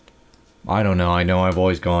anymore? I don't know. I know I've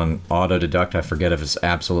always gone auto deduct. I forget if it's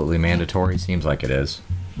absolutely mandatory. Seems like it is.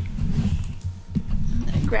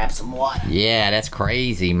 Grab some water. Yeah, that's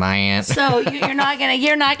crazy, man. So you're not gonna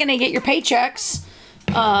get your paychecks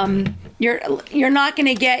You're not going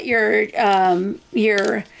to get your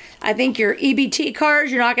I think your EBT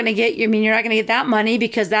cards, you're not going to get, you're not going to get that money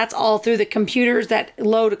because that's all through the computers that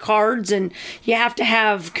load cards, and you have to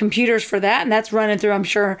have computers for that, and that's running through, I'm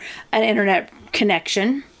sure, an internet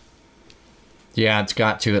connection. Yeah, it's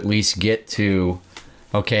got to at least get to,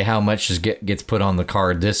 okay, how much gets put on the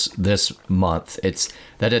card this month. That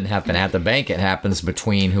didn't happen at the bank. It happens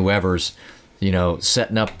between whoever's,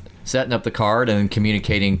 setting up the card and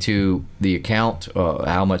communicating to the account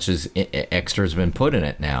how much extra has been put in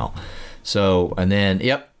it now. So, and then,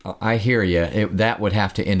 yep, I hear you. That would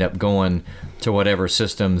have to end up going to whatever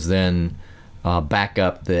systems then back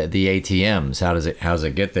up the ATMs. How does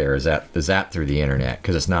it get there? Is that through the internet?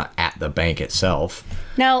 Because it's not at the bank itself.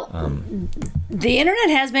 Now, the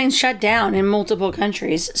internet has been shut down in multiple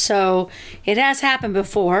countries, so it has happened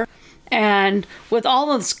before. And with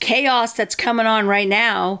all of this chaos that's coming on right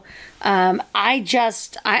now, I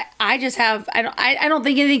don't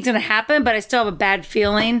think anything's going to happen, but I still have a bad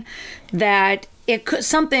feeling that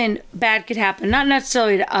something bad could happen. Not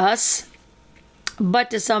necessarily to us,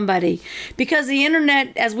 but to somebody, because the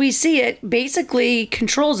internet, as we see it, basically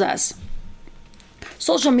controls us.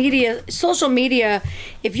 Social media.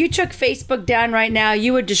 If you took Facebook down right now,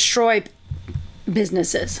 you would destroy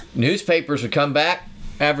businesses. Newspapers would come back.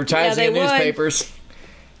 Advertising in newspapers,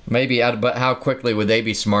 maybe, but how quickly would they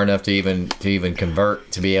be smart enough to even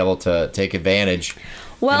convert to be able to take advantage?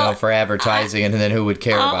 Well, for advertising, and then who would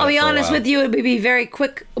care about it? I'll be honest with you, it would be very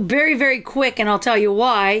quick, very, very quick, and I'll tell you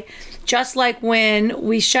why. Just like when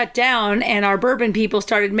we shut down and our bourbon people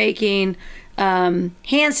started making hand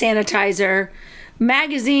sanitizer,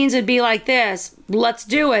 magazines would be like this, let's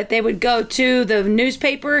do it. They would go to the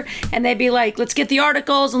newspaper and they'd be like, let's get the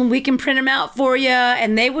articles and we can print them out for you.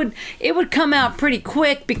 And it would come out pretty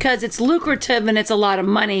quick because it's lucrative and it's a lot of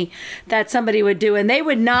money that somebody would do. And they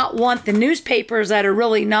would not want the newspapers that are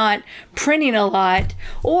really not printing a lot,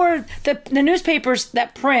 or the newspapers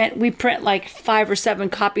that print. We print like 5 or 7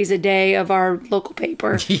 copies a day of our local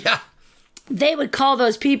paper. Yeah. They would call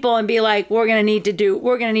those people and be like, we're going to need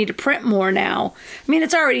to print more now. I mean,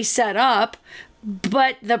 it's already set up,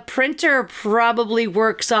 but the printer probably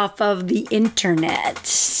works off of the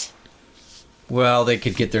internet. Well, they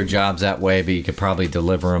could get their jobs that way, but you could probably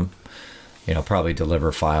deliver them, probably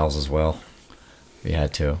deliver files as well if you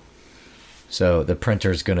had to. So the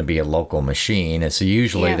printer's going to be a local machine. And so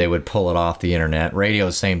usually they would pull it off the internet. Radio,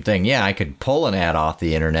 same thing. Yeah, I could pull an ad off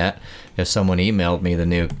the internet if someone emailed me the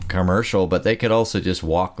new commercial, but they could also just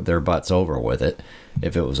walk their butts over with it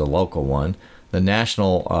if it was a local one. The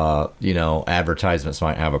national, advertisements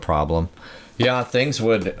might have a problem. Yeah, things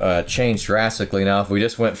would change drastically. Now, if we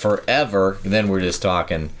just went forever, then we're just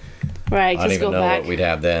talking. Right, I don't even know what we'd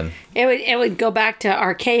have then. It would go back to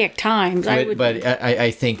archaic times. But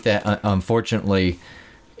I think that unfortunately,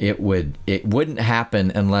 it wouldn't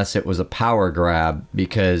happen unless it was a power grab,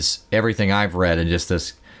 because everything I've read in just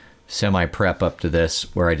this semi-prep up to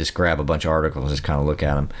this, where I just grab a bunch of articles and just kind of look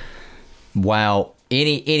at them. While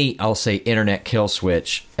any I'll say internet kill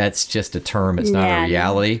switch, that's just a term. It's not a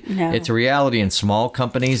reality. No. It's a reality in small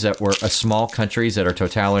companies that were small countries that are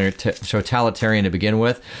totalitarian to begin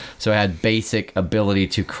with, so had basic ability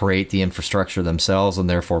to create the infrastructure themselves, and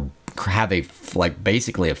therefore have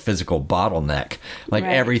basically a physical bottleneck.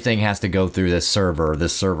 Everything has to go through this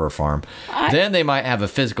server farm. Then they might have a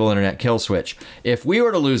physical internet kill switch. If we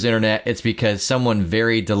were to lose internet, it's because someone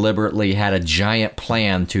very deliberately had a giant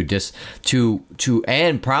plan to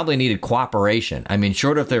and probably needed cooperation. I mean,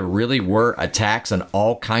 short of there really were attacks in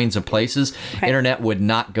all kinds of places, internet would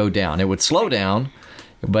not go down. It would slow down,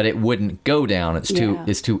 but it wouldn't go down.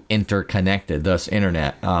 It's too interconnected, thus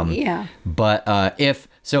internet. But if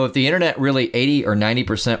the internet really 80 or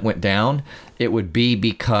 90% went down, it would be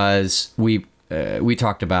because we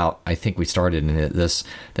talked about, I think we started in this,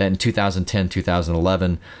 that in 2010,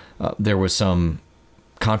 2011, there was some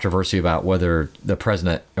controversy about whether the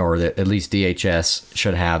president or at least DHS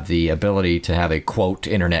should have the ability to have a, quote,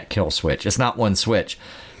 internet kill switch. It's not one switch,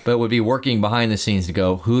 but it would be working behind the scenes to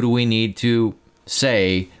go, who do we need to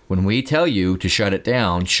say when we tell you to shut it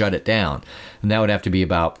down, shut it down. And that would have to be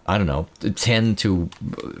about, 10 to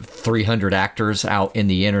 300 actors out in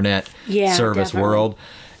the internet service definitely. World.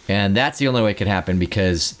 And that's the only way it could happen,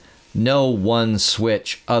 because no one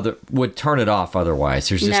switch would turn it off otherwise.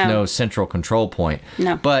 There's just no central control point.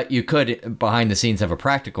 No. But you could, behind the scenes, have a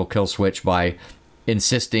practical kill switch by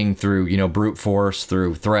insisting through, brute force,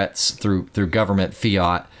 through threats, through government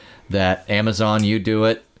fiat, that Amazon, you do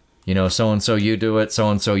it, so-and-so you do it,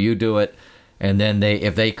 so-and-so you do it. And then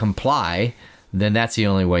if they comply, then that's the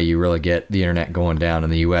only way you really get the internet going down in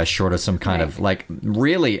the U.S. short of some kind of like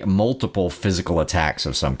really multiple physical attacks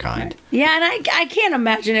of some kind. Yeah, and I can't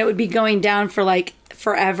imagine it would be going down for like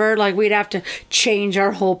forever. Like we'd have to change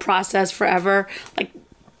our whole process forever. Like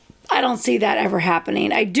I don't see that ever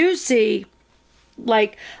happening. I do see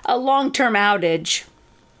like a long-term outage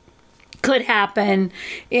could happen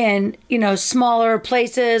in, smaller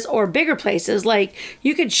places or bigger places. Like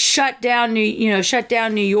you could shut down New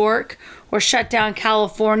York or shut down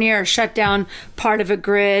California or shut down part of a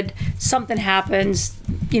grid. Something happens,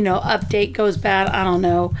 update goes bad. I don't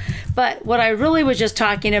know. But what I really was just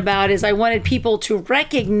talking about is I wanted people to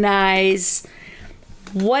recognize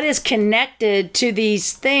what is connected to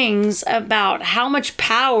these things about how much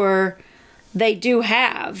power they do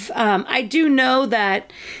have. I do know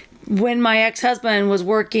that when my ex-husband was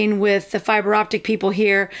working with the fiber optic people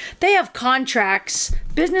here, they have contracts.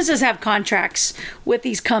 Businesses have contracts with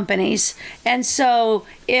these companies. And so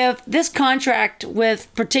if this contract with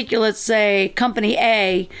let's say company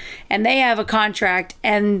A, and they have a contract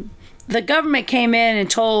and the government came in and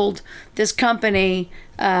told this company,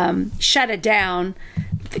 shut it down,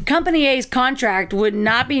 the company A's contract would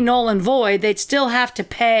not be null and void. They'd still have to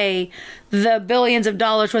pay the billions of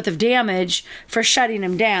dollars worth of damage for shutting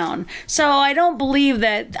them down. So I don't believe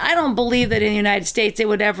that in the United States it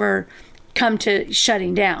would ever come to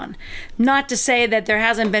shutting down. Not to say that there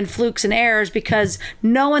hasn't been flukes and errors, because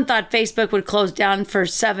no one thought Facebook would close down for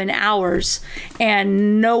 7 hours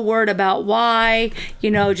and no word about why,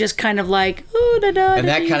 just kind of like, ooh, da, da, and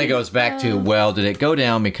da, that kind of goes back to, well, did it go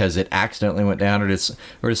down because it accidentally went down, or does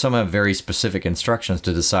someone have very specific instructions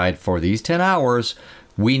to decide for these 10 hours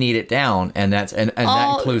we need it down, and that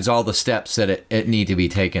includes all the steps that it need to be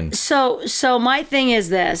taken. So my thing is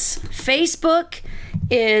this: Facebook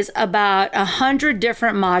is about 100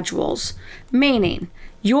 different modules, meaning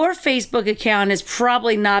your Facebook account is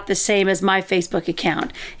probably not the same as my Facebook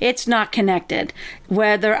account. It's not connected.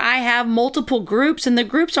 Whether I have multiple groups and the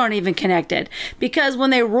groups aren't even connected, because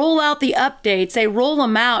when they roll out the updates, they roll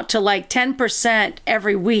them out to like 10%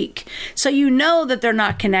 every week. So you know that they're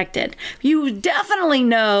not connected. You definitely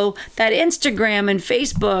know that Instagram and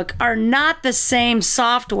Facebook are not the same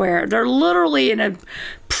software. They're literally in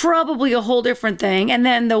probably a whole different thing. And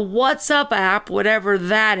then the WhatsApp app, whatever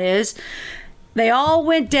that is, they all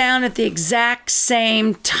went down at the exact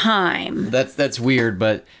same time. That's weird,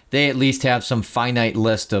 but they at least have some finite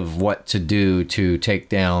list of what to do to take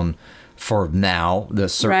down, for now, the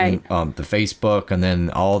certain the Facebook, and then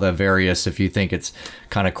all the various, if you think it's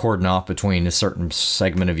kind of cordon off between a certain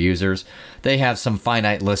segment of users, they have some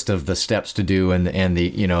finite list of the steps to do and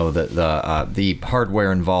the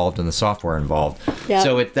hardware involved and the software involved. Yep.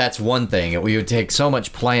 So that's one thing. It would take so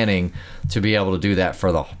much planning to be able to do that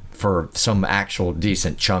for some actual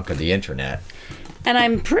decent chunk of the internet. And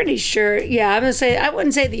I'm pretty sure, I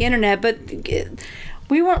wouldn't say the internet, but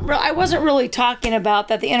I wasn't really talking about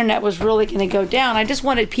that the internet was really going to go down. I just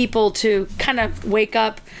wanted people to kind of wake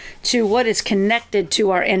up to what is connected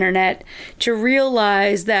to our internet, to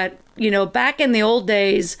realize that, back in the old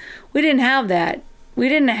days, we didn't have that. We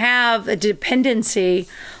didn't have a dependency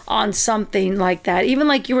on something like that. Even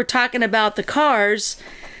like you were talking about the cars,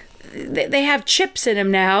 they have chips in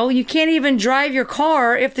them now. You can't even drive your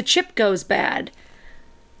car if the chip goes bad.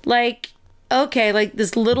 Like, okay, like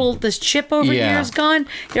this chip over here is gone.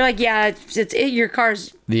 You're like, your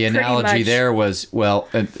car's. The analogy there was,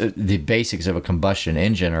 the basics of a combustion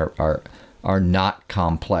engine are not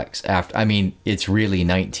complex. It's really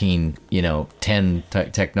 1910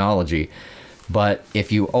 technology, but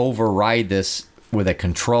if you override this with a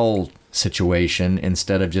control situation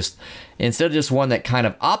instead of just one that kind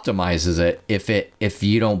of optimizes it, if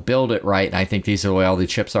you don't build it right, and I think these are the way all the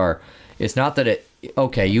chips are, it's not that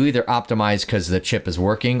you either optimize because the chip is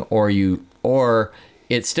working, or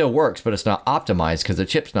it still works but it's not optimized because the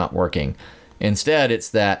chip's not working. Instead, it's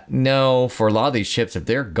that, no, for a lot of these chips, if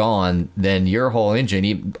they're gone, then your whole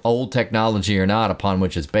engine, old technology or not, upon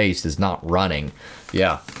which it's based, is not running.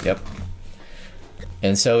 Yep.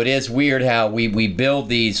 And so it is weird how we build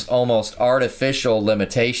these almost artificial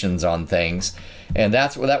limitations on things, and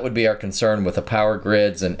that would be our concern with the power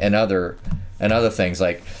grids and other things.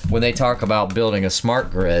 Like when they talk about building a smart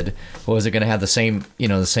grid, is it going to have the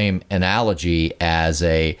same analogy as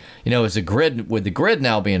a grid? Would the grid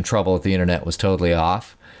now be in trouble if the internet was totally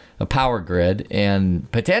off? A power grid,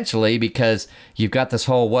 and potentially because you've got this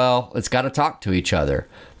whole, it's got to talk to each other.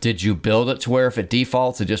 Did you build it to where if it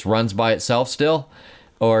defaults, it just runs by itself still?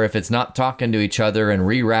 or if it's not talking to each other and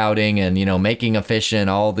rerouting and, making efficient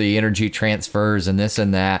all the energy transfers and this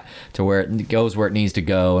and that to where it goes where it needs to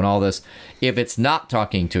go and all this, if it's not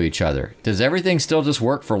talking to each other, does everything still just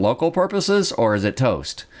work for local purposes, or is it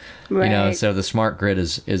toast? Right. So the smart grid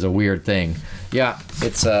is a weird thing. Yeah,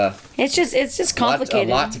 it's just complicated.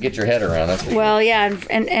 A lot to get your head around. That's for well, yeah,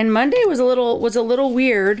 and Monday was a little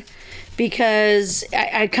weird because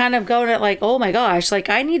I kind of going at like, oh my gosh, like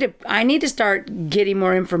I need to start getting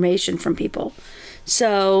more information from people.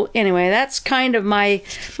 So anyway, that's kind of my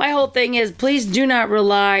whole thing is please do not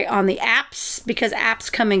rely on the apps because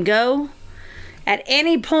apps come and go. At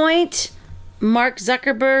any point, Mark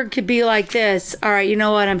Zuckerberg could be like this. All right, you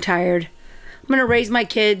know what? I'm tired. I'm going to raise my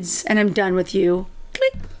kids and I'm done with you.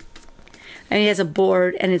 Click. And he has a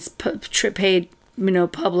board and it's paid,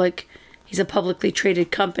 public. He's a publicly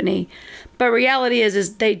traded company. But reality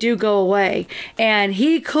is they do go away. And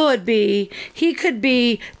he could be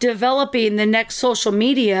developing the next social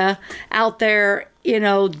media out there,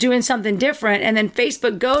 doing something different. And then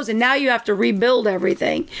Facebook goes and now you have to rebuild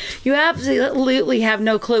everything. You absolutely have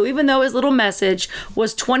no clue. Even though his little message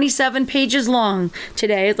was 27 pages long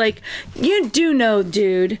today. It's like, you do know,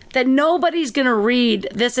 dude, that nobody's going to read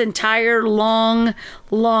this entire long,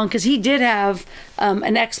 because he did have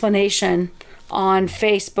an explanation on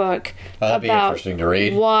Facebook that'd be about interesting to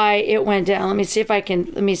read. Why it went down. Let me see if I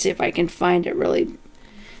can find it really.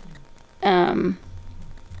 Let's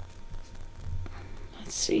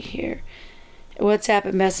see here. WhatsApp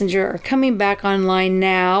and Messenger are coming back online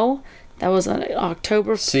now. That was on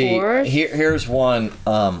October 4th. See, here's one,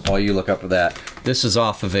 while you look up that. This is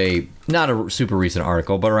off of not a super recent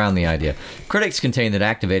article, but around the idea. Critics contend that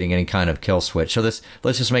activating any kind of kill switch, so let's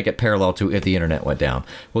just make it parallel to if the internet went down,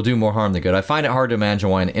 will do more harm than good. I find it hard to imagine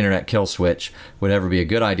why an internet kill switch would ever be a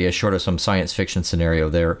good idea, short of some science fiction scenario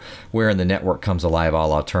there, wherein the network comes alive a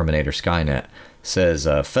la Terminator Skynet, says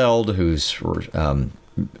Feld, who's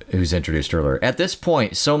introduced earlier. At this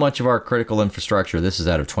point, so much of our critical infrastructure, this is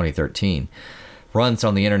out of 2013, runs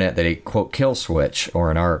on the internet that a, quote, kill switch,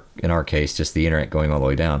 or in our case, just the internet going all the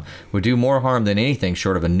way down, would do more harm than anything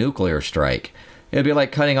short of a nuclear strike. It would be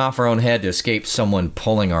like cutting off our own head to escape someone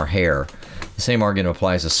pulling our hair. The same argument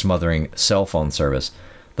applies to smothering cell phone service.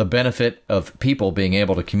 The benefit of people being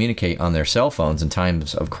able to communicate on their cell phones in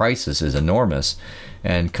times of crisis is enormous,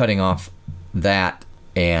 and cutting off that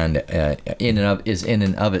and in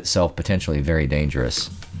and of itself potentially very dangerous.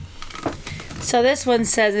 So this one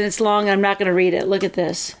says, and it's long, and I'm not going to read it. Look at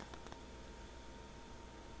this.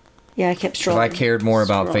 Yeah, I kept scrolling. If I cared more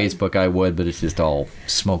about Facebook, I would, but it's just all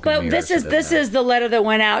smoke and mirrors. But this is the letter that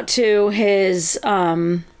went out to his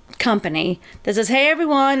company that says, hey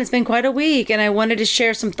everyone, it's been quite a week and I wanted to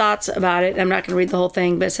share some thoughts about it. I'm not going to read the whole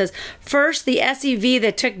thing, but it says, first, the SEV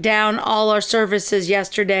that took down all our services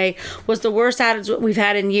yesterday was the worst outage we've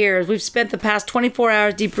had in years. We've spent the past 24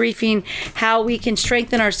 hours debriefing how we can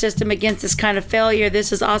strengthen our system against this kind of failure.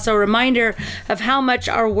 This is also a reminder of how much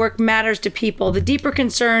our work matters to people. The deeper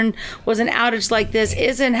concern was an outage like this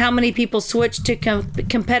isn't how many people switch to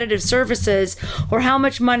competitive services or how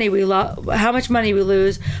much money we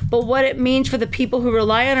lose, but what it means for the people who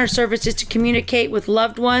rely on our services to communicate with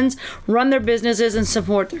loved ones, run their businesses, and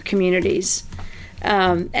support their communities.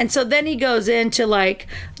 And so then he goes into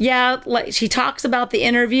he talks about the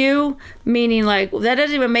interview, meaning that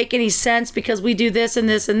doesn't even make any sense because we do this and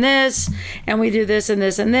this and this, and we do this and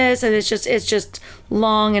this and this, and it's just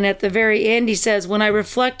long. And at the very end, he says, when I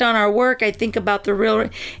reflect on our work, I think about the real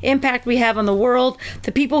impact we have on the world.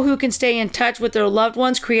 The people who can stay in touch with their loved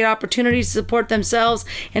ones, create opportunities to support themselves,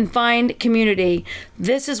 and find community.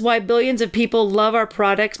 This is why billions of people love our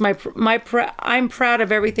products. I'm proud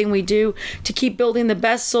of everything we do to keep building the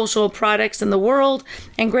best social products in the world,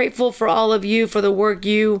 and grateful for all of you for the work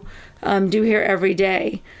you do here every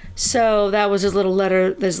day. So that was his little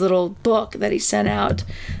letter, this little book that he sent out.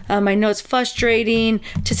 I know it's frustrating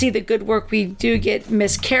to see the good work we do get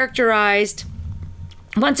mischaracterized.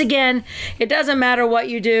 Once again, it doesn't matter what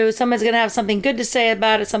you do. Somebody's going to have something good to say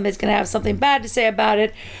about it. Somebody's going to have something bad to say about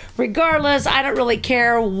it. Regardless, I don't really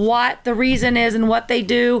care what the reason is and what they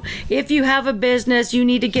do. If you have a business, you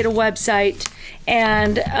need to get a website.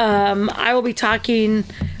 And I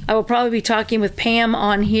will probably be talking with Pam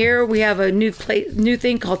on here. We have a new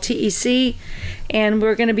thing called TEC, and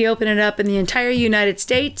we're going to be opening it up in the entire United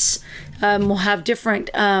States. We'll have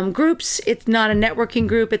different groups. It's not a networking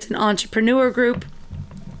group. It's an entrepreneur group.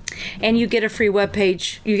 And you get a free web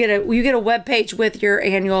page. You get a web page with your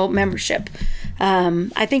annual membership.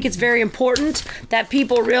 I think it's very important that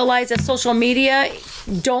people realize that social media,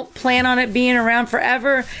 don't plan on it being around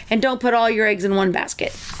forever, and don't put all your eggs in one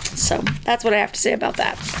basket. So that's what I have to say about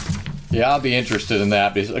that. Yeah, I'll be interested in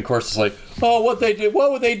that because, of course, it's like, oh, what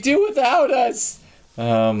would they do without us?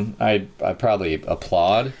 I probably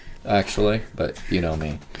applaud, actually, but you know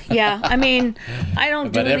me. Yeah, I mean, I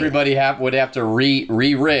don't do But everybody would have to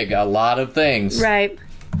re-rig a lot of things. Right.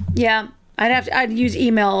 Yeah, I'd use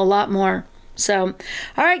email a lot more. So,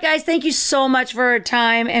 all right, guys, thank you so much for our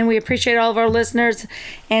time, and we appreciate all of our listeners.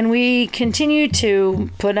 And we continue to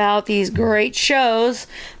put out these great shows,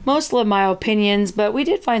 mostly of my opinions, but we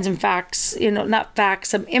did find some facts, not facts,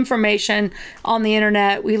 some information on the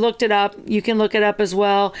internet. We looked it up. You can look it up as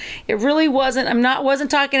well. It really wasn't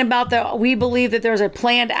talking about we believe that there's a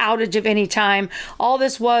planned outage of any time. All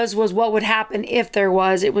this was what would happen if there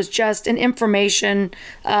was. It was just an information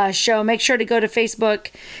show. Make sure to go to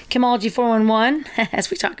Facebook, Kimology411, as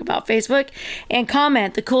we talk about Facebook, and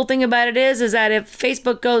comment. The cool thing about it is that if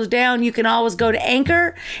Facebook goes down, you can always go to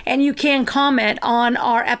Anchor and you can comment on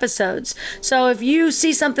our episodes. So if you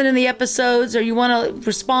see something in the episodes or you want to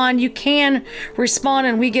respond, you can respond,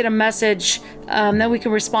 and we get a message that we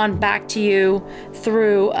can respond back to you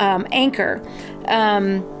through Anchor.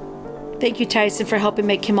 Thank you, Tyson, for helping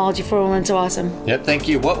make Kimology 411 so awesome. Yep, thank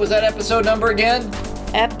you. What was that episode number again?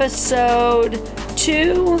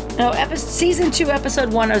 Season 2,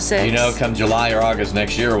 episode 106. Come July or August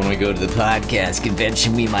next year when we go to the podcast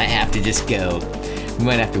convention, we might have to just go. We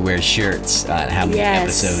might have to wear shirts on how many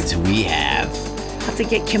episodes we have. I'll have to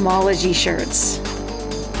get Kimology shirts.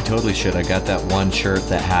 I totally should. I got that one shirt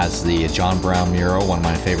that has the John Brown mural, one of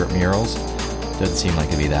my favorite murals. Doesn't seem like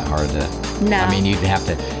it'd be that hard to... No. I mean, you'd have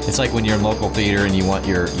to... It's like when you're in local theater and you want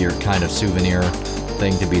your kind of souvenir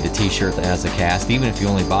thing to be the t-shirt that has the cast. Even if you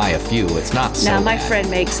only buy a few, it's not so No, my bad. friend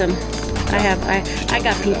makes them. Yeah. I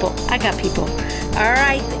got people. All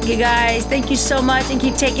right, you guys, thank you so much, and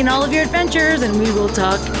keep taking all of your adventures, and we will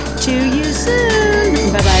talk to you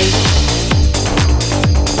soon. Bye-bye.